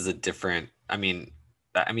guess is a different, I mean,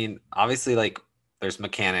 obviously, like, there's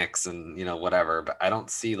mechanics and, whatever, but I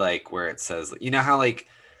don't see, like, where it says, how, like,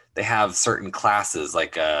 they have certain classes,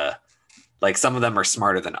 like some of them are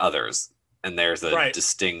smarter than others, and there's a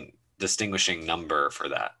distinguishing number for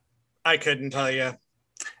that. I couldn't tell you.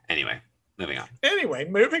 Anyway, moving on.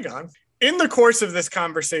 In the course of this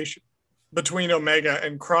conversation between Omega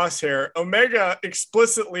and Crosshair, Omega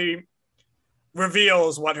explicitly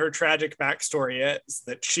reveals what her tragic backstory is,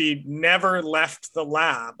 that she never left the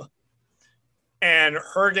lab, and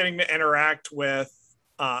her getting to interact with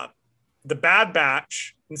the Bad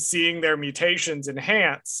Batch and seeing their mutations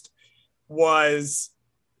enhanced was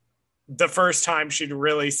the first time she'd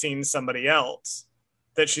really seen somebody else,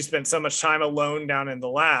 that she spent so much time alone down in the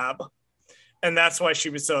lab. And that's why she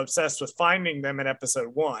was so obsessed with finding them in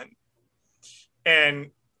episode 1. And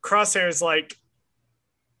Crosshair's like,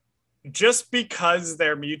 just because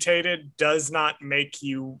they're mutated does not make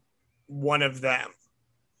you one of them.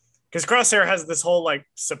 Because Crosshair has this whole like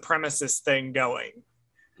supremacist thing going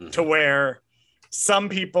to where some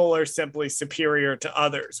people are simply superior to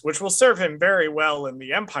others, which will serve him very well in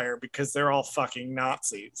the Empire because they're all fucking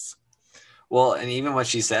Nazis. Well, and even what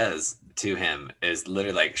she says to him is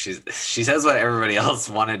literally like, she says what everybody else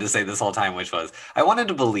wanted to say this whole time, which was, I wanted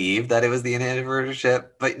to believe that it was the inhibitorship,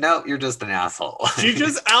 but no, you're just an asshole. She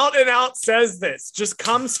just out and out says this, just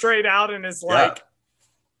comes straight out and is like,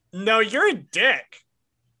 no, you're a dick,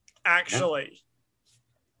 actually. Yeah.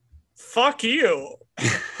 Fuck you.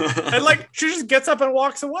 And like, she just gets up and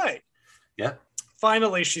walks away. Yeah.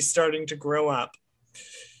 Finally, she's starting to grow up.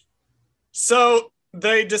 So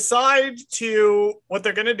they decide what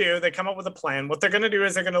they're going to do. They come up with a plan. What they're going to do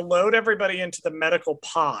is they're going to load everybody into the medical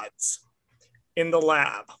pods in the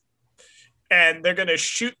lab. And they're going to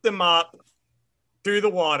shoot them up through the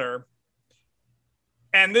water.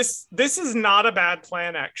 And this is not a bad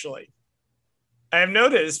plan, actually. I have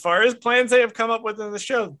noted, as far as plans they have come up with in the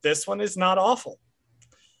show, this one is not awful.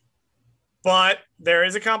 But there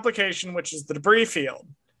is a complication, which is the debris field.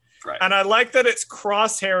 Right. And I like that it's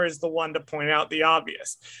Crosshair is the one to point out the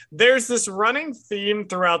obvious. There's this running theme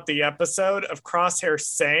throughout the episode of Crosshair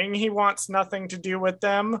saying he wants nothing to do with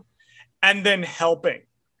them and then helping.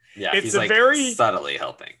 Yeah, it's he's like very subtly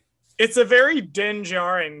helping. It's a very Din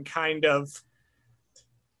Djarin kind of,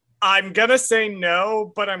 I'm going to say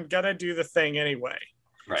no, but I'm going to do the thing anyway.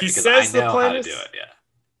 Right, he says the plan is, how to do it, yeah.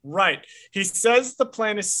 Right. He says the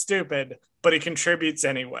plan is stupid, but he contributes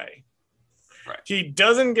anyway. Right. He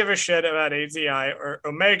doesn't give a shit about AZI or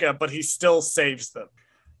Omega, but he still saves them.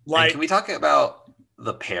 Like, and can we talk about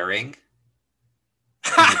the pairing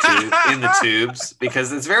in the tubes?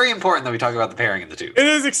 Because it's very important that we talk about the pairing in the tubes. It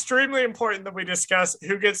is extremely important that we discuss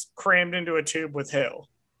who gets crammed into a tube with who.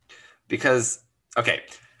 Because, okay,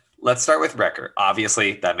 let's start with Wrecker.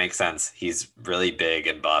 Obviously, that makes sense. He's really big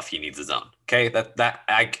and buff. He needs his own. Okay, that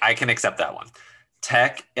I can accept that one.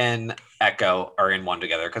 Tech and Echo are in one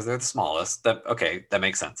together because they're the smallest. That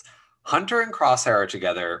makes sense. Hunter and Crosshair are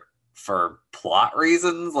together for plot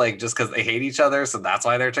reasons, like just because they hate each other, so that's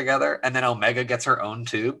why they're together. And then Omega gets her own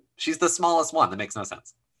tube. She's the smallest one. That makes no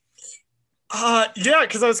sense. Yeah,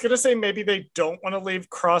 because I was gonna say maybe they don't want to leave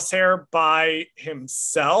Crosshair by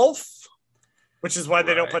himself, which is why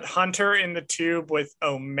they don't put Hunter in the tube with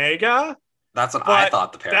Omega. That's what I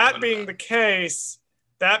thought the pairing. That being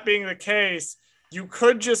the case, you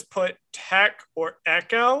could just put Tech or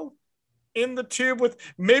Echo in the tube with,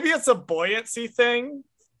 maybe it's a buoyancy thing.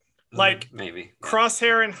 Like maybe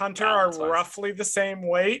Crosshair and Hunter are roughly the same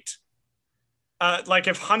weight. Like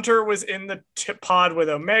if Hunter was in the pod with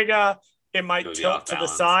Omega, it might tilt to the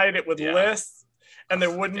side. It would list, and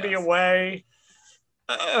there wouldn't be a way.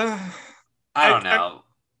 I don't know.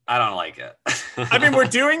 I don't like it. I mean, we're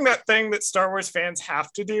doing that thing that Star Wars fans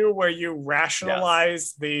have to do, where you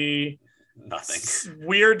rationalize the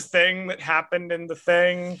weird thing that happened in the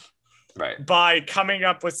thing, right, by coming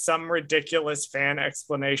up with some ridiculous fan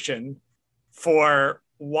explanation for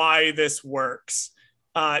why this works.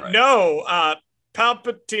 No,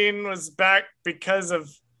 Palpatine was back because of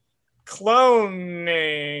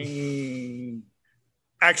cloning.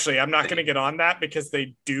 Actually, I'm not going to get on that because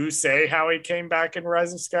they do say how he came back in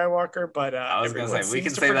Rise of Skywalker, but I was going to say we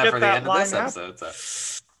can save that for the end of this episode.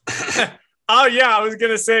 So. Oh yeah, I was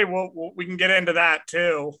going to say we can get into that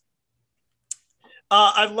too.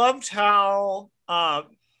 I loved how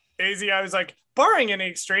AZI was like, barring any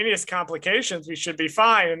extraneous complications, we should be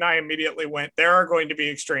fine. And I immediately went, there are going to be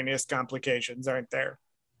extraneous complications, aren't there?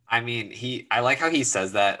 I mean, I like how he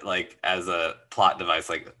says that, like, as a plot device,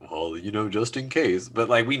 like, well, just in case. But,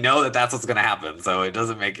 like, we know that that's what's going to happen, so it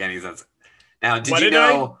doesn't make any sense. Now, did you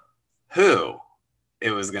know who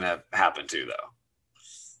it was going to happen to, though?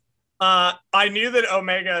 I knew that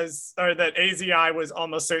that AZI was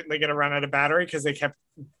almost certainly going to run out of battery because they kept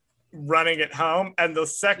running it home. And the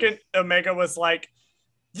second Omega was like,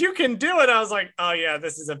 you can do it, I was like, oh, yeah,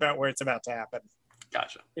 this is about where it's about to happen.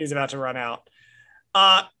 Gotcha. He's about to run out.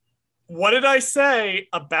 What did I say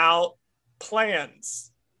about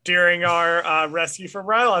plans during our Rescue from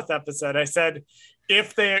Ryloth episode? I said,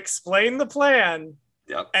 if they explain the plan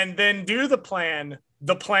and then do the plan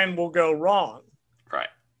will go wrong. Right.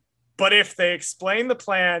 But if they explain the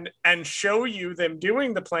plan and show you them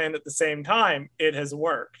doing the plan at the same time, it has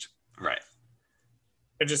worked. Right.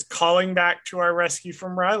 And just calling back to our Rescue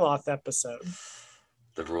from Ryloth episode.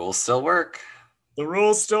 The rules still work. The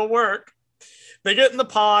rules still work. They get in the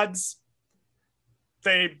pods.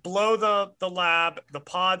 They blow the lab. The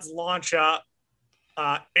pods launch up.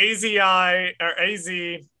 AZ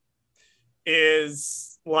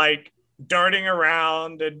is like darting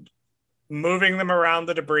around and moving them around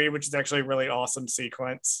the debris, which is actually a really awesome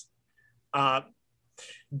sequence.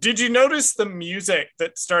 Did you notice the music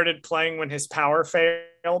that started playing when his power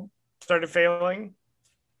started failing?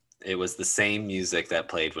 It was the same music that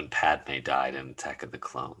played when Padme died in Attack of the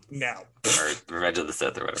Clones. No. Or Revenge of the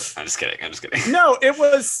Sith or whatever. I'm just kidding. No, it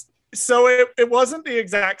was... So it wasn't the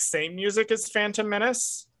exact same music as Phantom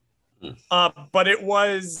Menace, but it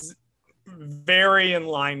was very in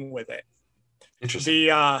line with it. Interesting.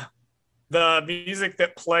 The music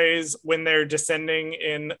that plays when they're descending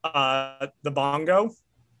in the bongo.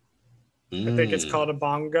 I think it's called a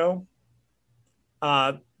bongo.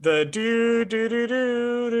 The do do do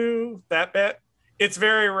do do, that bit, it's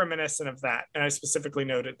very reminiscent of that, and I specifically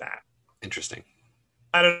noted that. Interesting.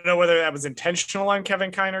 I don't know whether that was intentional on Kevin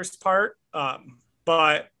Kiner's part,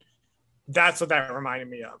 but that's what that reminded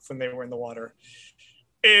me of when they were in the water.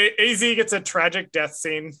 AZ gets a tragic death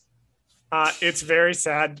scene. It's very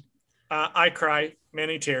sad. I cry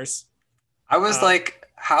many tears. I was like,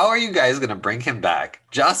 how are you guys going to bring him back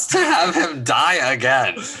just to have him die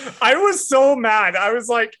again? I was so mad. I was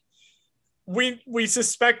like, we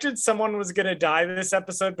suspected someone was gonna die this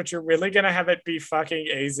episode, but you're really gonna have it be fucking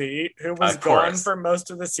AZ, who was gone for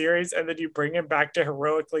most of the series, and then you bring him back to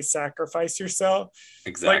heroically sacrifice yourself.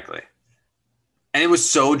 Exactly. Like, and it was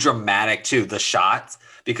so dramatic too, the shots,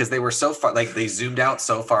 because they were so far, like they zoomed out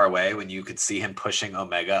so far away when you could see him pushing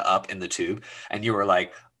Omega up in the tube, and you were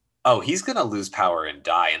like, oh, he's gonna lose power and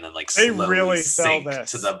die, and then like slowly really sink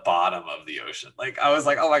to the bottom of the ocean. Like I was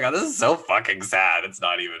like, oh my god, this is so fucking sad. It's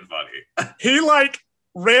not even funny. He like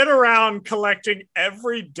ran around collecting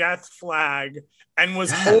every death flag and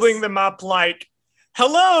was holding them up like,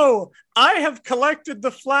 hello, I have collected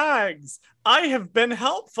the flags. I have been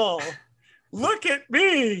helpful. Look at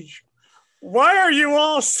me. Why are you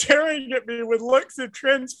all staring at me with looks of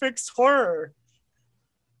transfixed horror?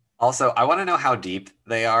 Also, I want to know how deep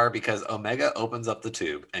they are, because Omega opens up the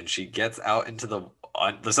tube and she gets out into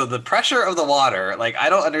so the pressure of the water, like I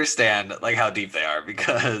don't understand like how deep they are,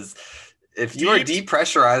 because if you are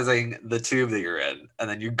depressurizing the tube that you're in and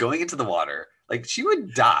then you're going into the water, like she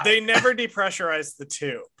would die. They never depressurize the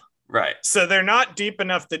tube. Right. So they're not deep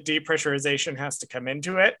enough that depressurization has to come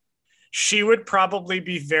into it. She would probably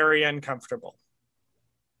be very uncomfortable.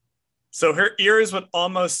 So her ears would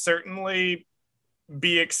almost certainly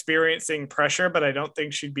be experiencing pressure, but I don't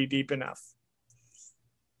think she'd be deep enough.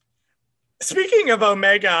 Speaking of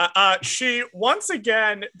Omega, she once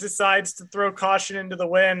again decides to throw caution into the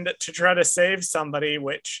wind to try to save somebody,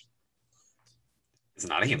 which is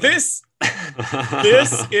not a human. This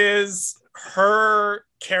is her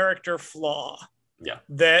character flaw. Yeah.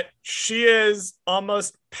 That she is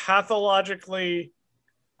almost pathologically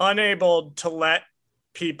unable to let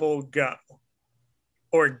people go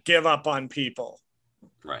or give up on people.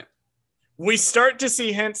 Right. We start to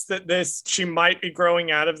see hints that she might be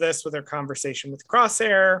growing out of this with her conversation with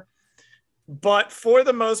Crosshair, but for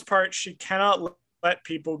the most part, she cannot let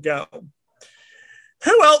people go.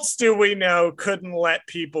 Who else do we know couldn't let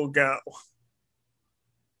people go?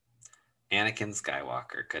 Anakin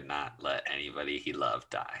Skywalker could not let anybody he loved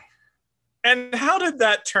die. And how did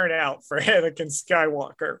that turn out for Anakin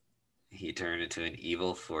Skywalker? He turned into an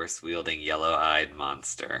evil force-wielding yellow-eyed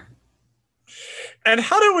monster. And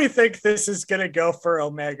how do we think this is going to go for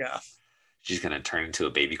Omega? She's going to turn into a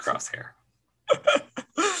baby Crosshair.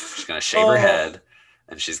 She's going to shave her head,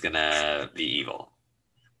 and she's going to be evil.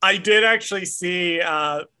 I did actually see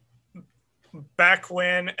back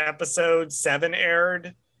when episode 7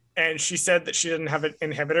 aired, and she said that she didn't have an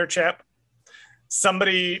inhibitor chip.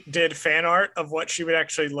 Somebody did fan art of what she would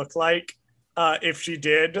actually look like if she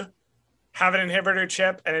did have an inhibitor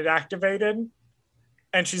chip and it activated.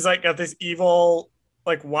 And she's like got this evil,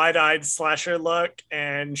 like wide-eyed slasher look,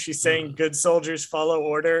 and she's saying good soldiers follow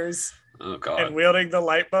orders. Oh, God. And wielding the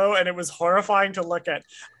light bow, and it was horrifying to look at.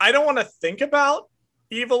 I don't want to think about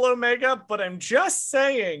evil Omega, but I'm just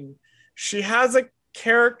saying she has a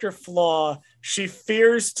character flaw. She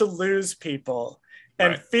fears to lose people.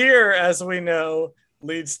 And fear, as we know,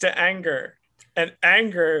 leads to anger. And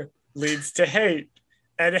anger leads to hate.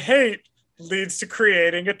 And hate leads to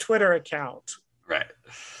creating a Twitter account. Right.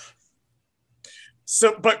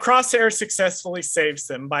 So, but Crosshair successfully saves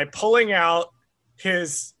them by pulling out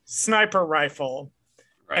his sniper rifle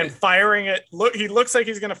and firing it. He looks like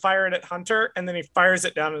he's going to fire it at Hunter, and then he fires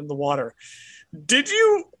it down in the water. Did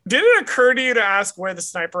it occur to you to ask where the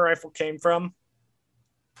sniper rifle came from?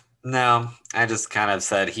 No, I just kind of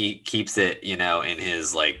said he keeps it, in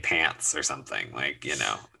his like pants or something. Like,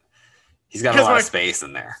 he's got a lot of space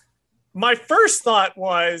in there. My first thought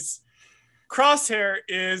was Crosshair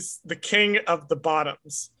is the king of the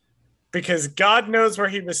bottoms, because God knows where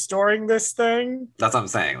he was storing this thing. That's what I'm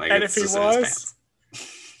saying. Like, and if he was,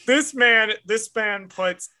 this man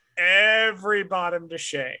puts every bottom to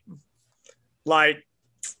shame. Like,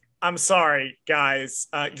 I'm sorry, guys,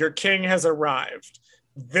 your king has arrived.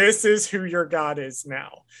 This is who your God is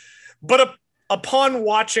now. But upon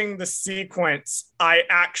watching the sequence, I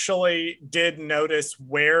actually did notice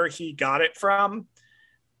where he got it from.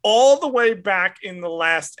 All the way back in the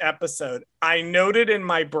last episode, I noted in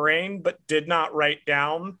my brain, but did not write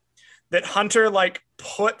down, that Hunter like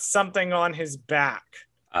put something on his back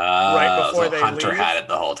right before they Hunter leave. had it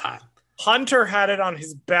the whole time. Hunter had it on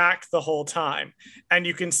his back the whole time, and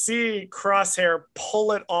you can see Crosshair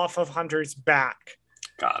pull it off of Hunter's back.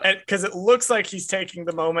 Got it. Because it looks like he's taking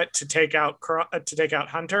the moment to take out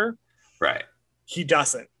Hunter. Right. He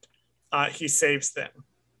doesn't. He saves them.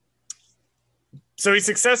 So he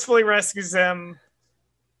successfully rescues them.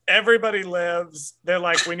 Everybody lives. They're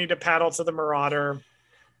like, we need to paddle to the Marauder.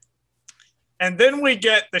 And then we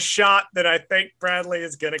get the shot that I think Bradley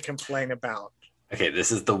is going to complain about. Okay,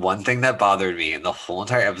 this is the one thing that bothered me in the whole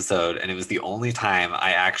entire episode, and it was the only time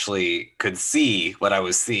I actually could see what I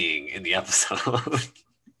was seeing in the episode.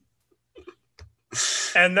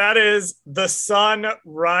 And that is the sun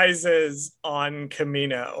rises on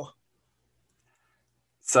Kamino.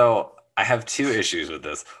 So I have two issues with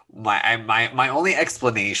this. My only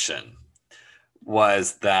explanation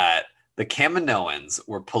was that the Kaminoans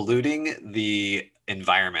were polluting the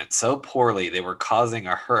environment so poorly they were causing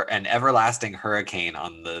an everlasting hurricane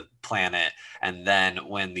on the planet. And then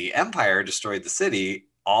when the Empire destroyed the city,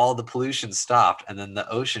 all the pollution stopped, and then the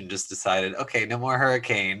ocean just decided, okay, no more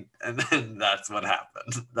hurricane, and then that's what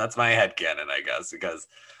happened. That's my headcanon, I guess, because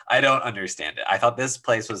I don't understand it. I thought this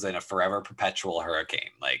place was in a forever perpetual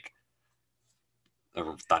hurricane, like a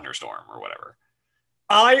thunderstorm or whatever.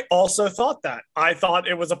 I also thought that. I thought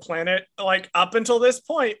it was a planet, like up until this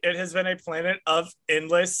point, it has been a planet of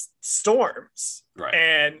endless storms. Right.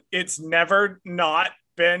 And it's never not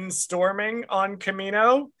been storming on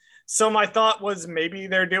Kamino. So my thought was maybe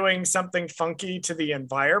they're doing something funky to the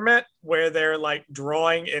environment where they're like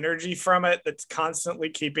drawing energy from it that's constantly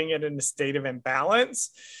keeping it in a state of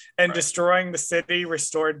imbalance, and Right. destroying the city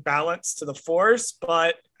restored balance to the force.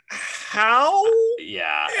 But how?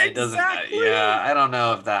 Yeah, it doesn't. Exactly. Yeah, I don't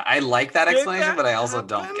know if that. I like that Did explanation, that but I also happen?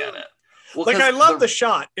 don't get it. Well, Like, 'cause I love the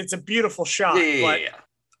shot. It's a beautiful shot. yeah.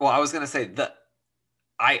 Well, I was gonna say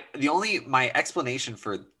my explanation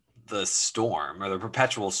for the storm or the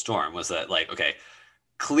perpetual storm was that, like, okay,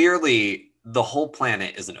 clearly the whole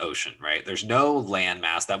planet is an ocean, right? There's no land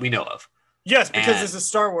mass that we know of. Yes, because And- this is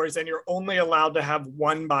Star Wars and you're only allowed to have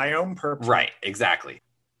one biome per planet. Right, exactly.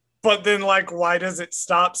 But then, like, why does it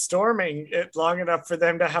stop storming it long enough for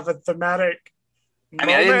them to have a thematic I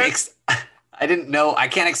mean, moment? I didn't know. I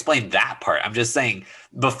can't explain that part. I'm just saying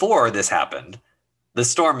before this happened, the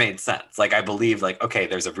storm made sense. Like, I believe, like, okay,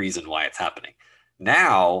 there's a reason why it's happening.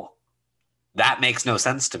 Now that makes no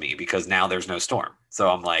sense to me because now there's no storm. So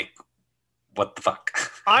I'm like, what the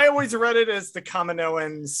fuck? I always read it as the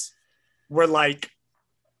Kaminoans were like,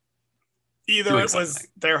 either Doing it was something.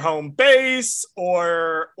 their home base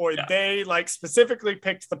or Yeah. they like specifically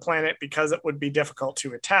picked the planet because it would be difficult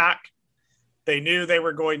to attack. They knew they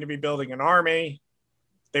were going to be building an army.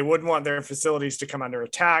 They wouldn't want their facilities to come under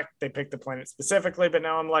attack. They picked the planet specifically, but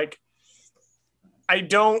now I'm like, I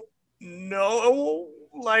don't know.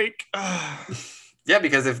 Like, Yeah,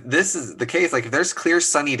 because if this is the case, like if there's clear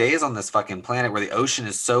sunny days on this fucking planet where the ocean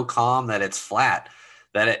is so calm that it's flat,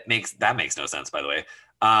 that makes no sense, by the way.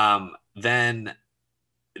 Then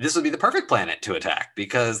this would be the perfect planet to attack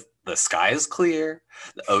because the sky is clear,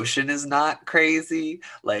 the ocean is not crazy.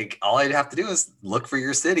 Like all I'd have to do is look for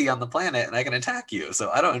your city on the planet and I can attack you. So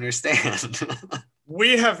I don't understand.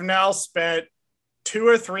 we have now spent 2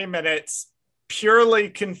 or 3 minutes purely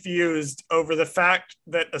confused over the fact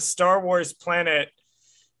that a Star Wars planet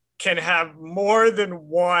can have more than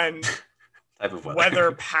one Type of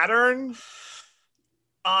weather pattern.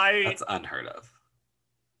 That's unheard of.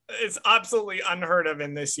 It's absolutely unheard of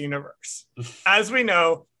in this universe. As we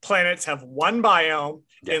know, planets have one biome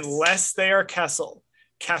Yes. unless they are Kessel.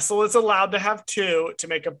 Kessel is allowed to have two to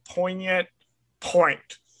make a poignant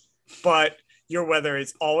point, but your weather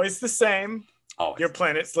is always the same. Always. Your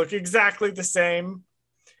planets look exactly the same.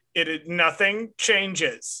 Nothing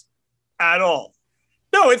changes at all.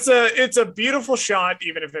 No, it's a beautiful shot,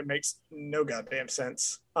 even if it makes no goddamn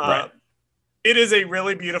sense. Right. It is a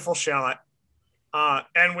really beautiful shot.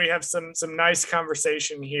 And we have some nice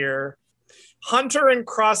conversation here. Hunter and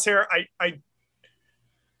Crosshair,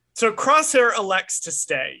 so Crosshair elects to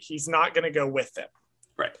stay. He's not going to go with them.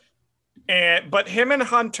 Right. But him and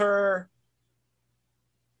Hunter,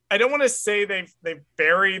 I don't want to say they've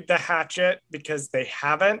buried the hatchet because they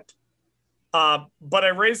haven't. But I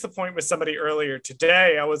raised the point with somebody earlier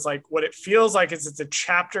today. I was like, what it feels like is it's a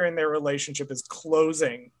chapter in their relationship is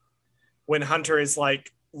closing when Hunter is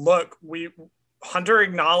like, look, Hunter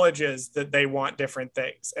acknowledges that they want different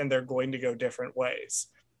things and they're going to go different ways.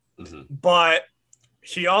 Mm-hmm. But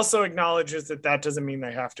he also acknowledges that doesn't mean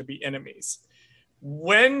they have to be enemies.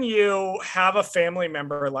 When you have a family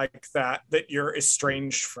member like that you're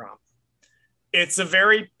estranged from, it's a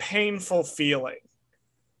very painful feeling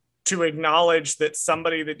to acknowledge that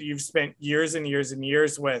somebody that you've spent years and years and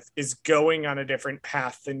years with is going on a different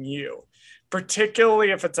path than you,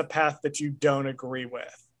 particularly if it's a path that you don't agree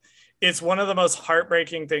with. It's one of the most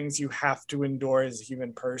heartbreaking things you have to endure as a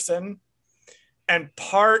human person. And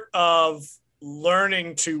part of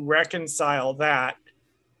learning to reconcile that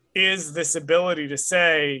is this ability to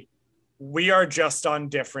say, we are just on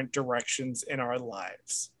different directions in our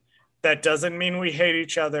lives. That doesn't mean we hate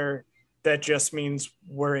each other. that just means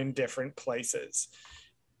we're in different places.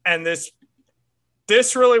 And this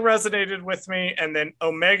really resonated with me. And then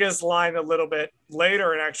Omega's line a little bit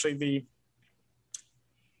later, and actually the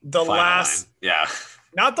Final last line. Yeah.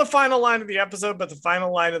 Not the final line of the episode, but the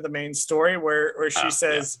final line of the main story where she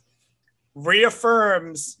says,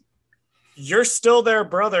 reaffirms, you're still their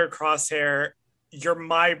brother, Crosshair. You're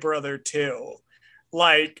my brother too.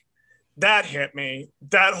 Like, that hit me.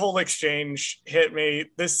 That whole exchange hit me.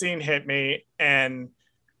 This scene hit me, and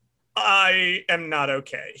I am not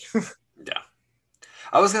okay. Yeah.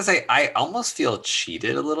 I was going to say, I almost feel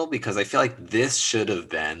cheated a little because I feel like this should have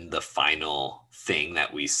been the final thing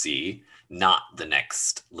that we see, not the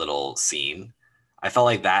next little scene. I felt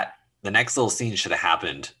like that the next little scene should have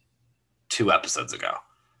happened 2 episodes ago.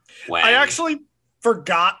 When I actually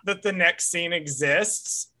forgot that the next scene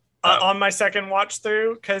exists on my second watch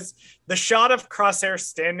through, because the shot of Crosshair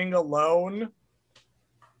standing alone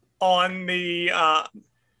on the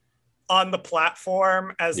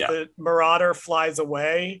platform as the Marauder flies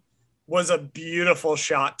away was a beautiful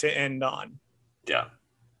shot to end on. Yeah.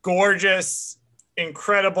 Gorgeous,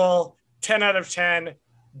 incredible, 10 out of 10.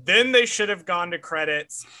 Then they should have gone to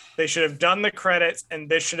credits. They should have done the credits, and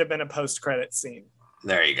this should have been a post-credit scene.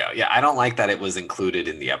 There you go. Yeah, I don't like that it was included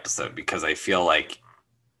in the episode because I feel like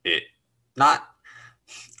I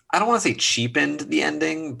don't want to say cheapened the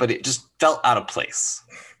ending, but it just felt out of place.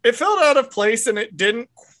 It felt out of place, and it didn't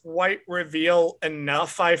quite reveal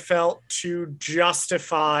enough, I felt, to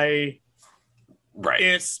justify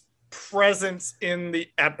its presence in the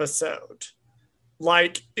episode.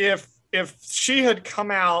 Like, if she had come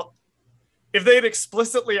out, if they had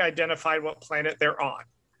explicitly identified what planet they're on,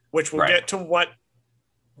 which we'll get to what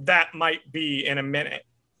that might be in a minute.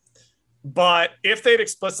 But if they'd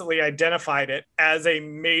explicitly identified it as a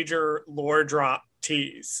major lore drop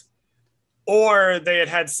tease, or they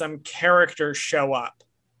had some character show up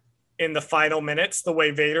in the final minutes, the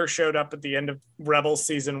way Vader showed up at the end of Rebels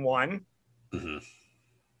season 1,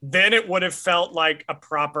 then it would have felt like a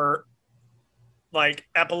proper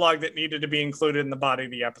epilogue that needed to be included in the body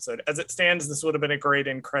of the episode. As it stands, this would have been a great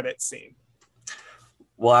end credit scene.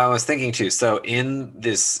 Well, I was thinking too. So in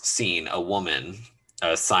this scene, a woman,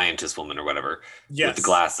 a scientist woman or whatever, with the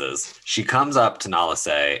glasses, she comes up to Nala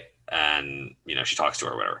Se and, she talks to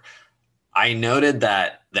her or whatever. I noted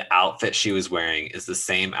that the outfit she was wearing is the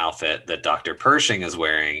same outfit that Dr. Pershing is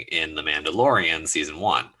wearing in The Mandalorian season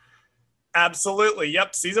 1. Absolutely.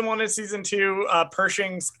 Yep. Season 1 and season 2,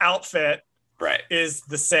 Pershing's outfit is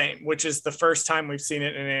the same, which is the first time we've seen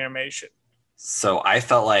it in animation. So I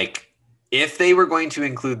felt like if they were going to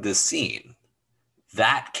include this scene,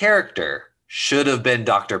 that character should have been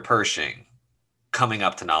Dr. Pershing coming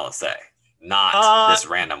up to Nala Se, not this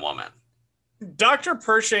random woman. Dr.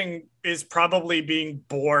 Pershing is probably being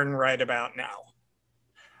born right about now.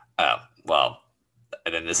 Oh, well,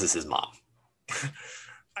 then this is his mom.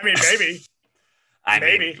 I mean, maybe. I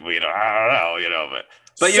don't know,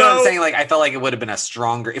 but you know what I'm saying? Like, I felt like it would have been a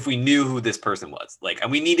stronger if we knew who this person was. Like,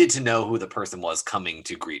 and we needed to know who the person was coming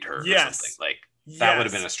to greet her or something. Like, that would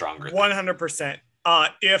have been a stronger thing. 100%.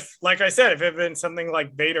 If, like I said, if it had been something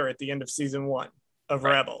like Vader at the end of season 1 of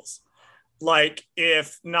Rebels, like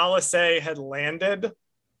if Nala Se had landed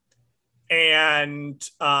and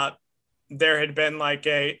there had been like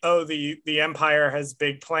the Empire has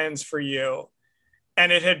big plans for you,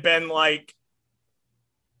 and it had been like,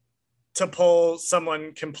 to pull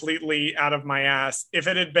someone completely out of my ass, if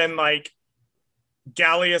it had been like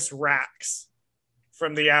Gallius Rax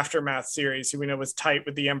from the Aftermath series, who we know was tight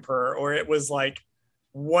with the Emperor, or it was like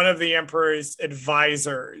one of the Emperor's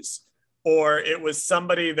advisors, or it was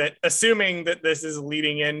somebody that, assuming that this is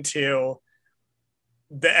leading into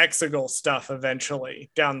the Exegol stuff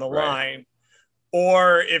eventually down the line,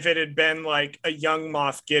 or if it had been like a young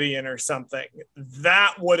Moff Gideon or something,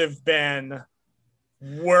 that would have been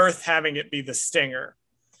worth having it be the stinger.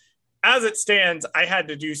 As it stands, I had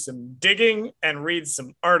to do some digging and read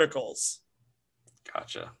some articles.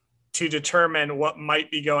 Gotcha. To determine what might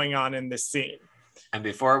be going on in this scene. And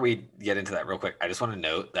before we get into that real quick, I just want to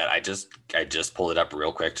note that I just pulled it up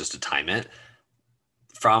real quick just to time it.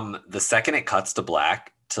 From the second it cuts to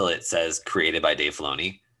black till it says created by Dave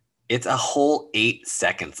Filoni, it's a whole 8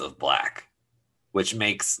 seconds of black, which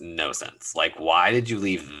makes no sense. Like, why did you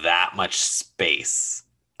leave that much space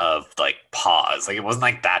of like pause? Like, it wasn't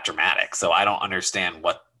like that dramatic. So I don't understand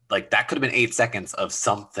what, like, that could have been 8 seconds of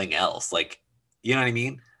something else. Like, you know what I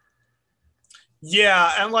mean?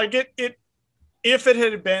 Yeah. And like if it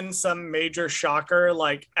had been some major shocker,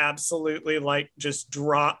 like absolutely like just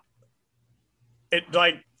drop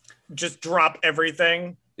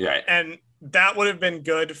everything. Right. And that would have been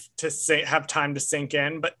good to have time to sink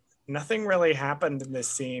in, but nothing really happened in this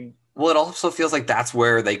scene. Well, it also feels like that's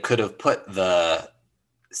where they could have put the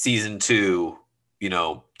season 2,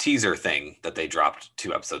 teaser thing that they dropped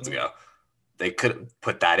 2 episodes ago. They could have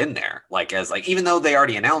put that in there, even though they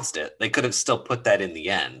already announced it, they could have still put that in the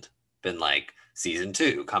end, been like season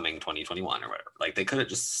 2 coming 2021 or whatever. Like they could have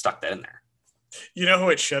just stuck that in there. You know who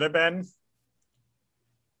it should have been?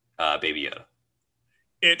 Baby Yoda.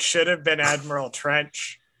 It should have been Admiral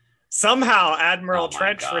Trench. Somehow Admiral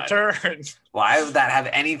Trench returned. Why would that have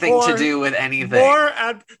anything to do with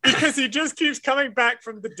anything? Because he just keeps coming back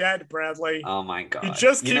from the dead, Bradley. Oh my God. He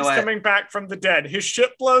just keeps coming back from the dead. His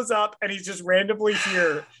ship blows up and he's just randomly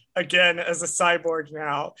here again as a cyborg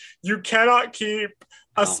now. You cannot keep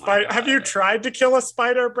a spider. Have you tried to kill a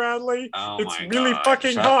spider, Bradley? It's really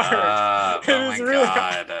fucking hard. It is really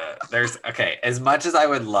hard. As much as I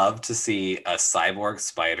would love to see a cyborg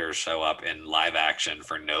spider show up in live action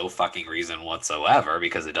for no fucking reason whatsoever,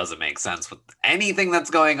 because it doesn't make sense with anything that's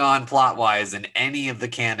going on plot wise in any of the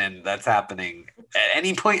canon that's happening at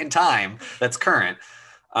any point in time that's current.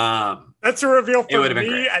 That's a reveal for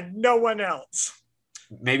me and no one else.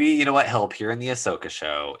 Maybe, you know what, he'll appear in the Ahsoka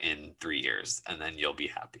show in 3 years, and then you'll be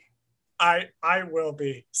happy. I will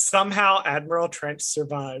be. Somehow Admiral Trench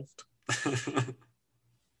survived.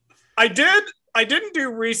 I didn't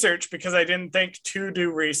do research because I didn't think to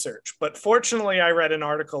do research, but fortunately I read an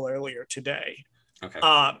article earlier today,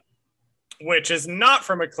 which is not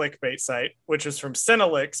from a clickbait site, which is from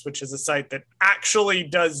Cinelix, which is a site that actually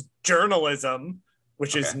does journalism,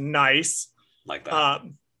 which is nice. Like that.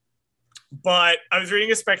 But I was reading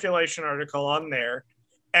a speculation article on there,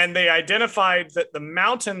 and they identified that the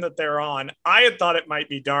mountain that they're on, I had thought it might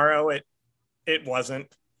be Darrow. It wasn't.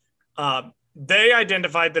 They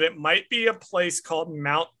identified that it might be a place called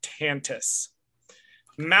Mount Tantus.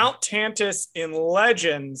 Mount Tantus in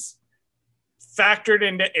Legends factored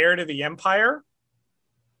into Heir to the Empire,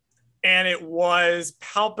 and it was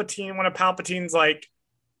Palpatine, one of Palpatine's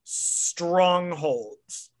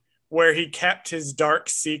strongholds, where he kept his dark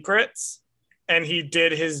secrets and he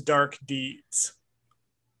did his dark deeds.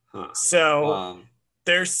 So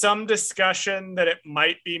there's some discussion that it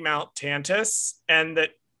might be Mount Tantus and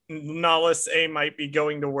that Nahus A might be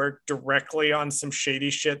going to work directly on some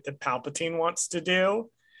shady shit that Palpatine wants to do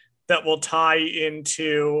that will tie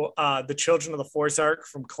into the Children of the Force arc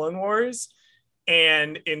from Clone Wars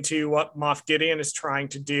and into what Moff Gideon is trying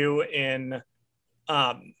to do in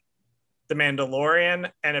The Mandalorian,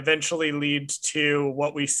 and eventually leads to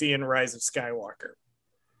what we see in Rise of Skywalker.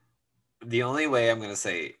 The only way I'm going to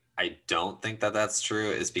say I don't think that that's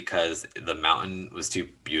true is because the mountain was too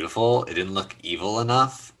beautiful. It didn't look evil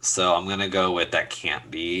enough. So I'm going to go with that can't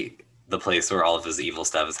be the place where all of his evil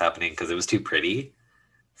stuff is happening because it was too pretty.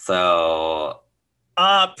 So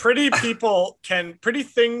pretty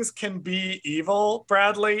things can be evil,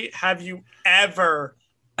 Bradley. Have you ever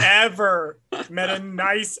met a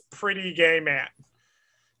nice, pretty gay man?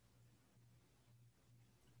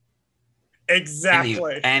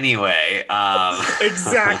 Exactly. Anyway.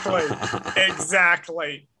 Exactly.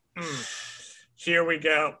 Here we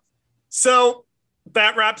go. So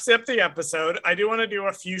that wraps up the episode. I do want to do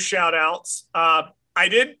a few shout outs. I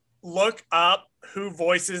did look up who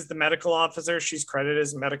voices the medical officer. She's credited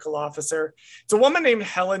as medical officer. It's a woman named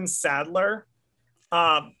Helen Sadler.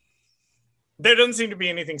 There doesn't seem to be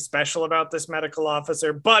anything special about this medical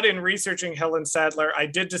officer, but in researching Helen Sadler, I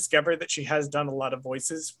did discover that she has done a lot of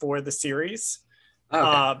voices for the series,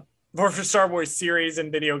 for Star Wars series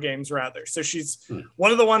and video games, rather. So she's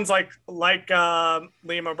one of the ones like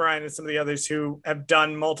Liam O'Brien and some of the others who have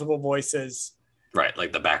done multiple voices. Right,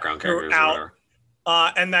 like the background characters or whatever.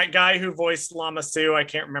 And that guy who voiced Lama Su, I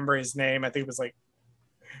can't remember his name. I think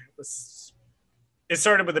it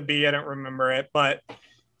started with a B. I don't remember it, but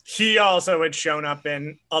he also had shown up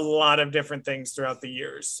in a lot of different things throughout the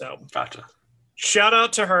years. So gotcha. Shout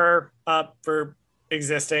out to her for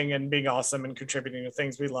existing and being awesome and contributing to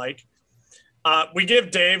things we like. We give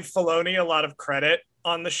Dave Filoni a lot of credit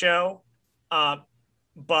on the show.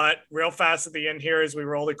 But real fast at the end here as we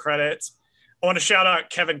roll the credits, I want to shout out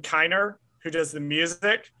Kevin Kiner, who does the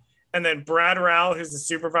music, and then Brad Rao, who's the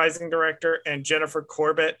supervising director, and Jennifer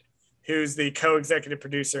Corbett, who's the co-executive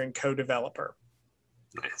producer and co-developer.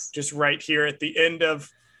 Nice. Just right here at the end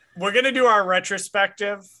of, we're going to do our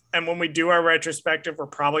retrospective. And when we do our retrospective, we're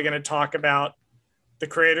probably going to talk about the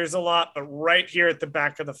creators a lot. But right here at the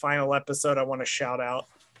back of the final episode, I want to shout out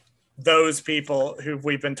those people who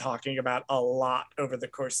we've been talking about a lot over the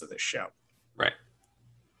course of this show. Right.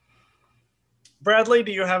 Bradley,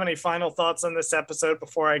 do you have any final thoughts on this episode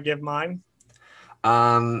before I give mine?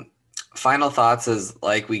 final thoughts is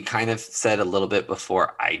like we kind of said a little bit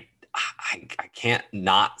before. I can't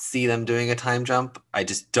not see them doing a time jump. I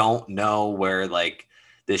just don't know where like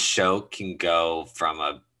this show can go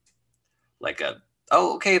from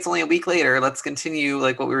oh, okay, it's only a week later, let's continue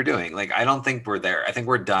like what we were doing. Like I don't think we're there. I think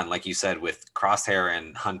we're done, like you said, with Crosshair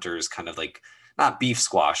and Hunter's kind of like not beef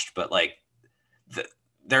squashed, but like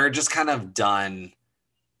they're just kind of done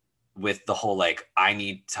with the whole like I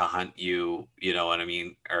need to hunt you, you know what I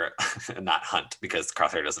mean? Or not hunt because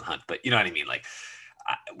Crosshair doesn't hunt, but you know what I mean? Like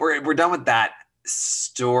we're done with that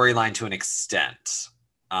storyline to an extent.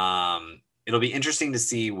 It'll be interesting to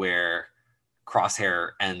see where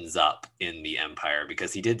Crosshair ends up in the Empire,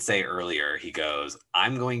 because he did say earlier, he goes,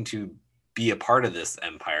 I'm going to be a part of this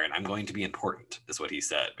Empire and I'm going to be important, is what he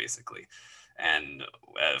said basically. And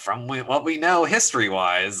from what we know history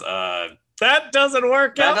wise, that doesn't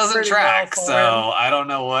work out. That doesn't track. Well, so I don't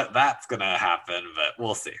know what that's gonna happen, but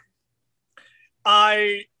we'll see.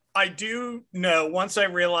 I do know, once I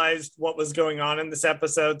realized what was going on in this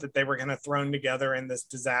episode, that they were going to thrown together in this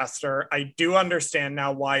disaster. I do understand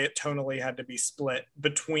now why it tonally had to be split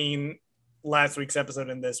between last week's episode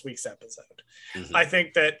and this week's episode. Mm-hmm. I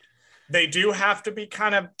think that they do have to be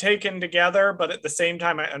kind of taken together, but at the same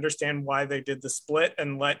time, I understand why they did the split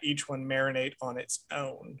and let each one marinate on its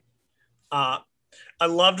own. I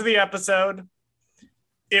loved the episode.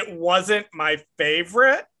 It wasn't my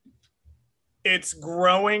favorite. It's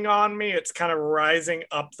growing on me. It's kind of rising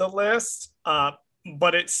up the list,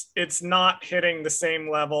 but it's not hitting the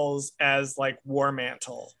same levels as like War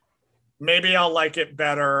Mantle. Maybe I'll like it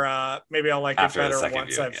better. Maybe I'll like it better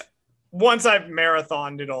once I've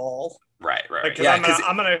marathoned it all. Right. Like, yeah,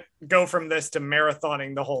 I'm gonna go from this to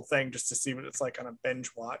marathoning the whole thing just to see what it's like on a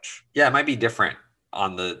binge watch. Yeah, it might be different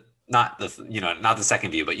on not the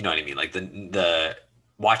second view, but you know what I mean. Like the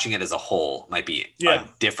watching it as a whole might be a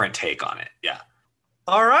different take on it. Yeah.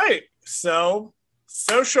 All right. So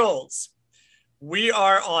socials. We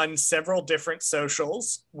are on several different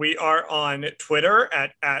socials. We are on Twitter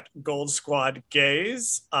at Gold Squad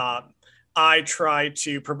Gaze. I try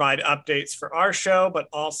to provide updates for our show, but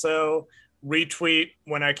also retweet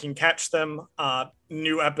when I can catch them,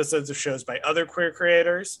 new episodes of shows by other queer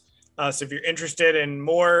creators. So if you're interested in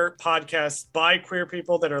more podcasts by queer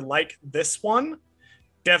people that are like this one,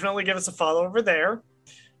 definitely give us a follow over there.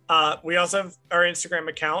 We also have our Instagram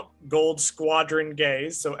account, Gold Squadron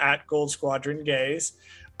Gaze, so at Gold Squadron Gaze.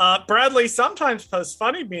 Bradley sometimes posts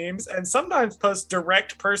funny memes and sometimes posts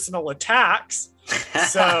direct personal attacks.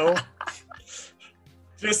 So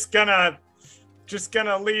just gonna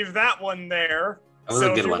leave that one there. That was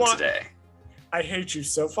a good one today. I hate you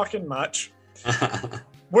so fucking much.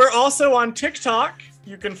 We're also on TikTok.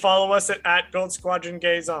 You can follow us at Gold Squadron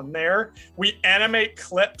Gaze on there. We animate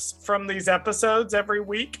clips from these episodes every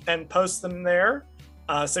week and post them there.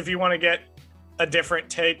 So if you want to get a different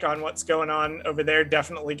take on what's going on over there,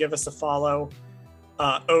 definitely give us a follow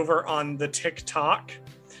over on the TikTok.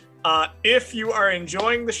 If you are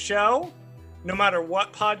enjoying the show, no matter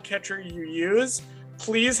what podcatcher you use,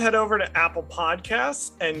 please head over to Apple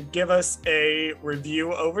Podcasts and give us a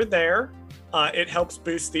review over there. It helps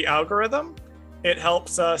boost the algorithm. It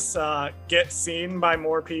helps us get seen by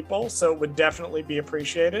more people, so it would definitely be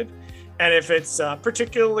appreciated. And if it's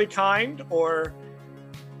particularly kind or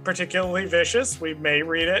particularly vicious, we may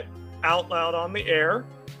read it out loud on the air.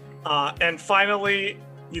 And finally,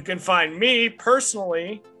 you can find me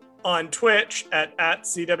personally on Twitch at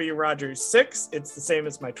CWRogers6. It's the same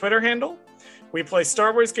as my Twitter handle. We play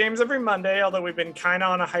Star Wars games every Monday, although we've been kind of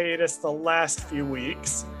on a hiatus the last few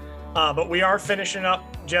weeks. But we are finishing up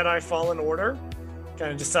Jedi Fallen Order,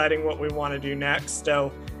 kind of deciding what we want to do next.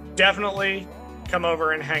 So definitely come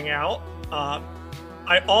over and hang out.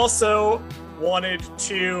 I also wanted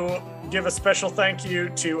to give a special thank you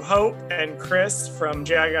to Hope and Chris from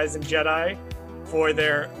Jedi Guys and Jedi for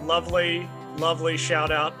their lovely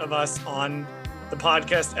shout out of us on the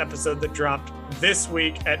podcast episode that dropped this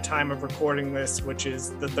week at time of recording this, which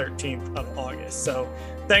is the 13th of August. So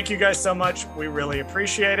thank you guys so much. We really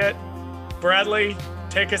appreciate it. Bradley,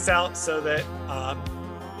 take us out so that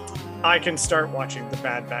I can start watching The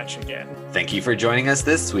Bad Batch again. Thank you for joining us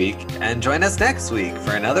this week, and join us next week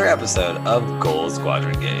for another episode of Gold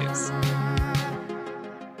Squadron Games.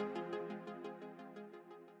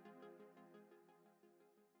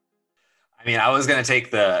 I mean, I was going to take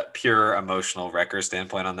the pure emotional wrecker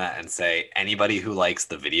standpoint on that and say anybody who likes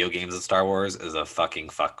the video games of Star Wars is a fucking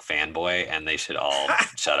fuck fanboy, and they should all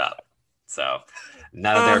shut up. So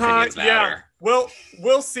none of their opinions matter. Yeah.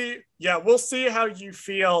 We'll see. Yeah, we'll see how you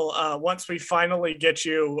feel once we finally get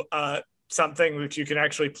you something that you can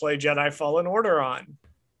actually play Jedi Fallen Order on.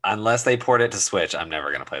 unless they port it to Switch, I'm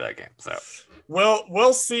never gonna play that game. So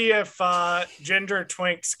we'll see if Gender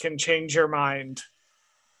Twinks can change your mind.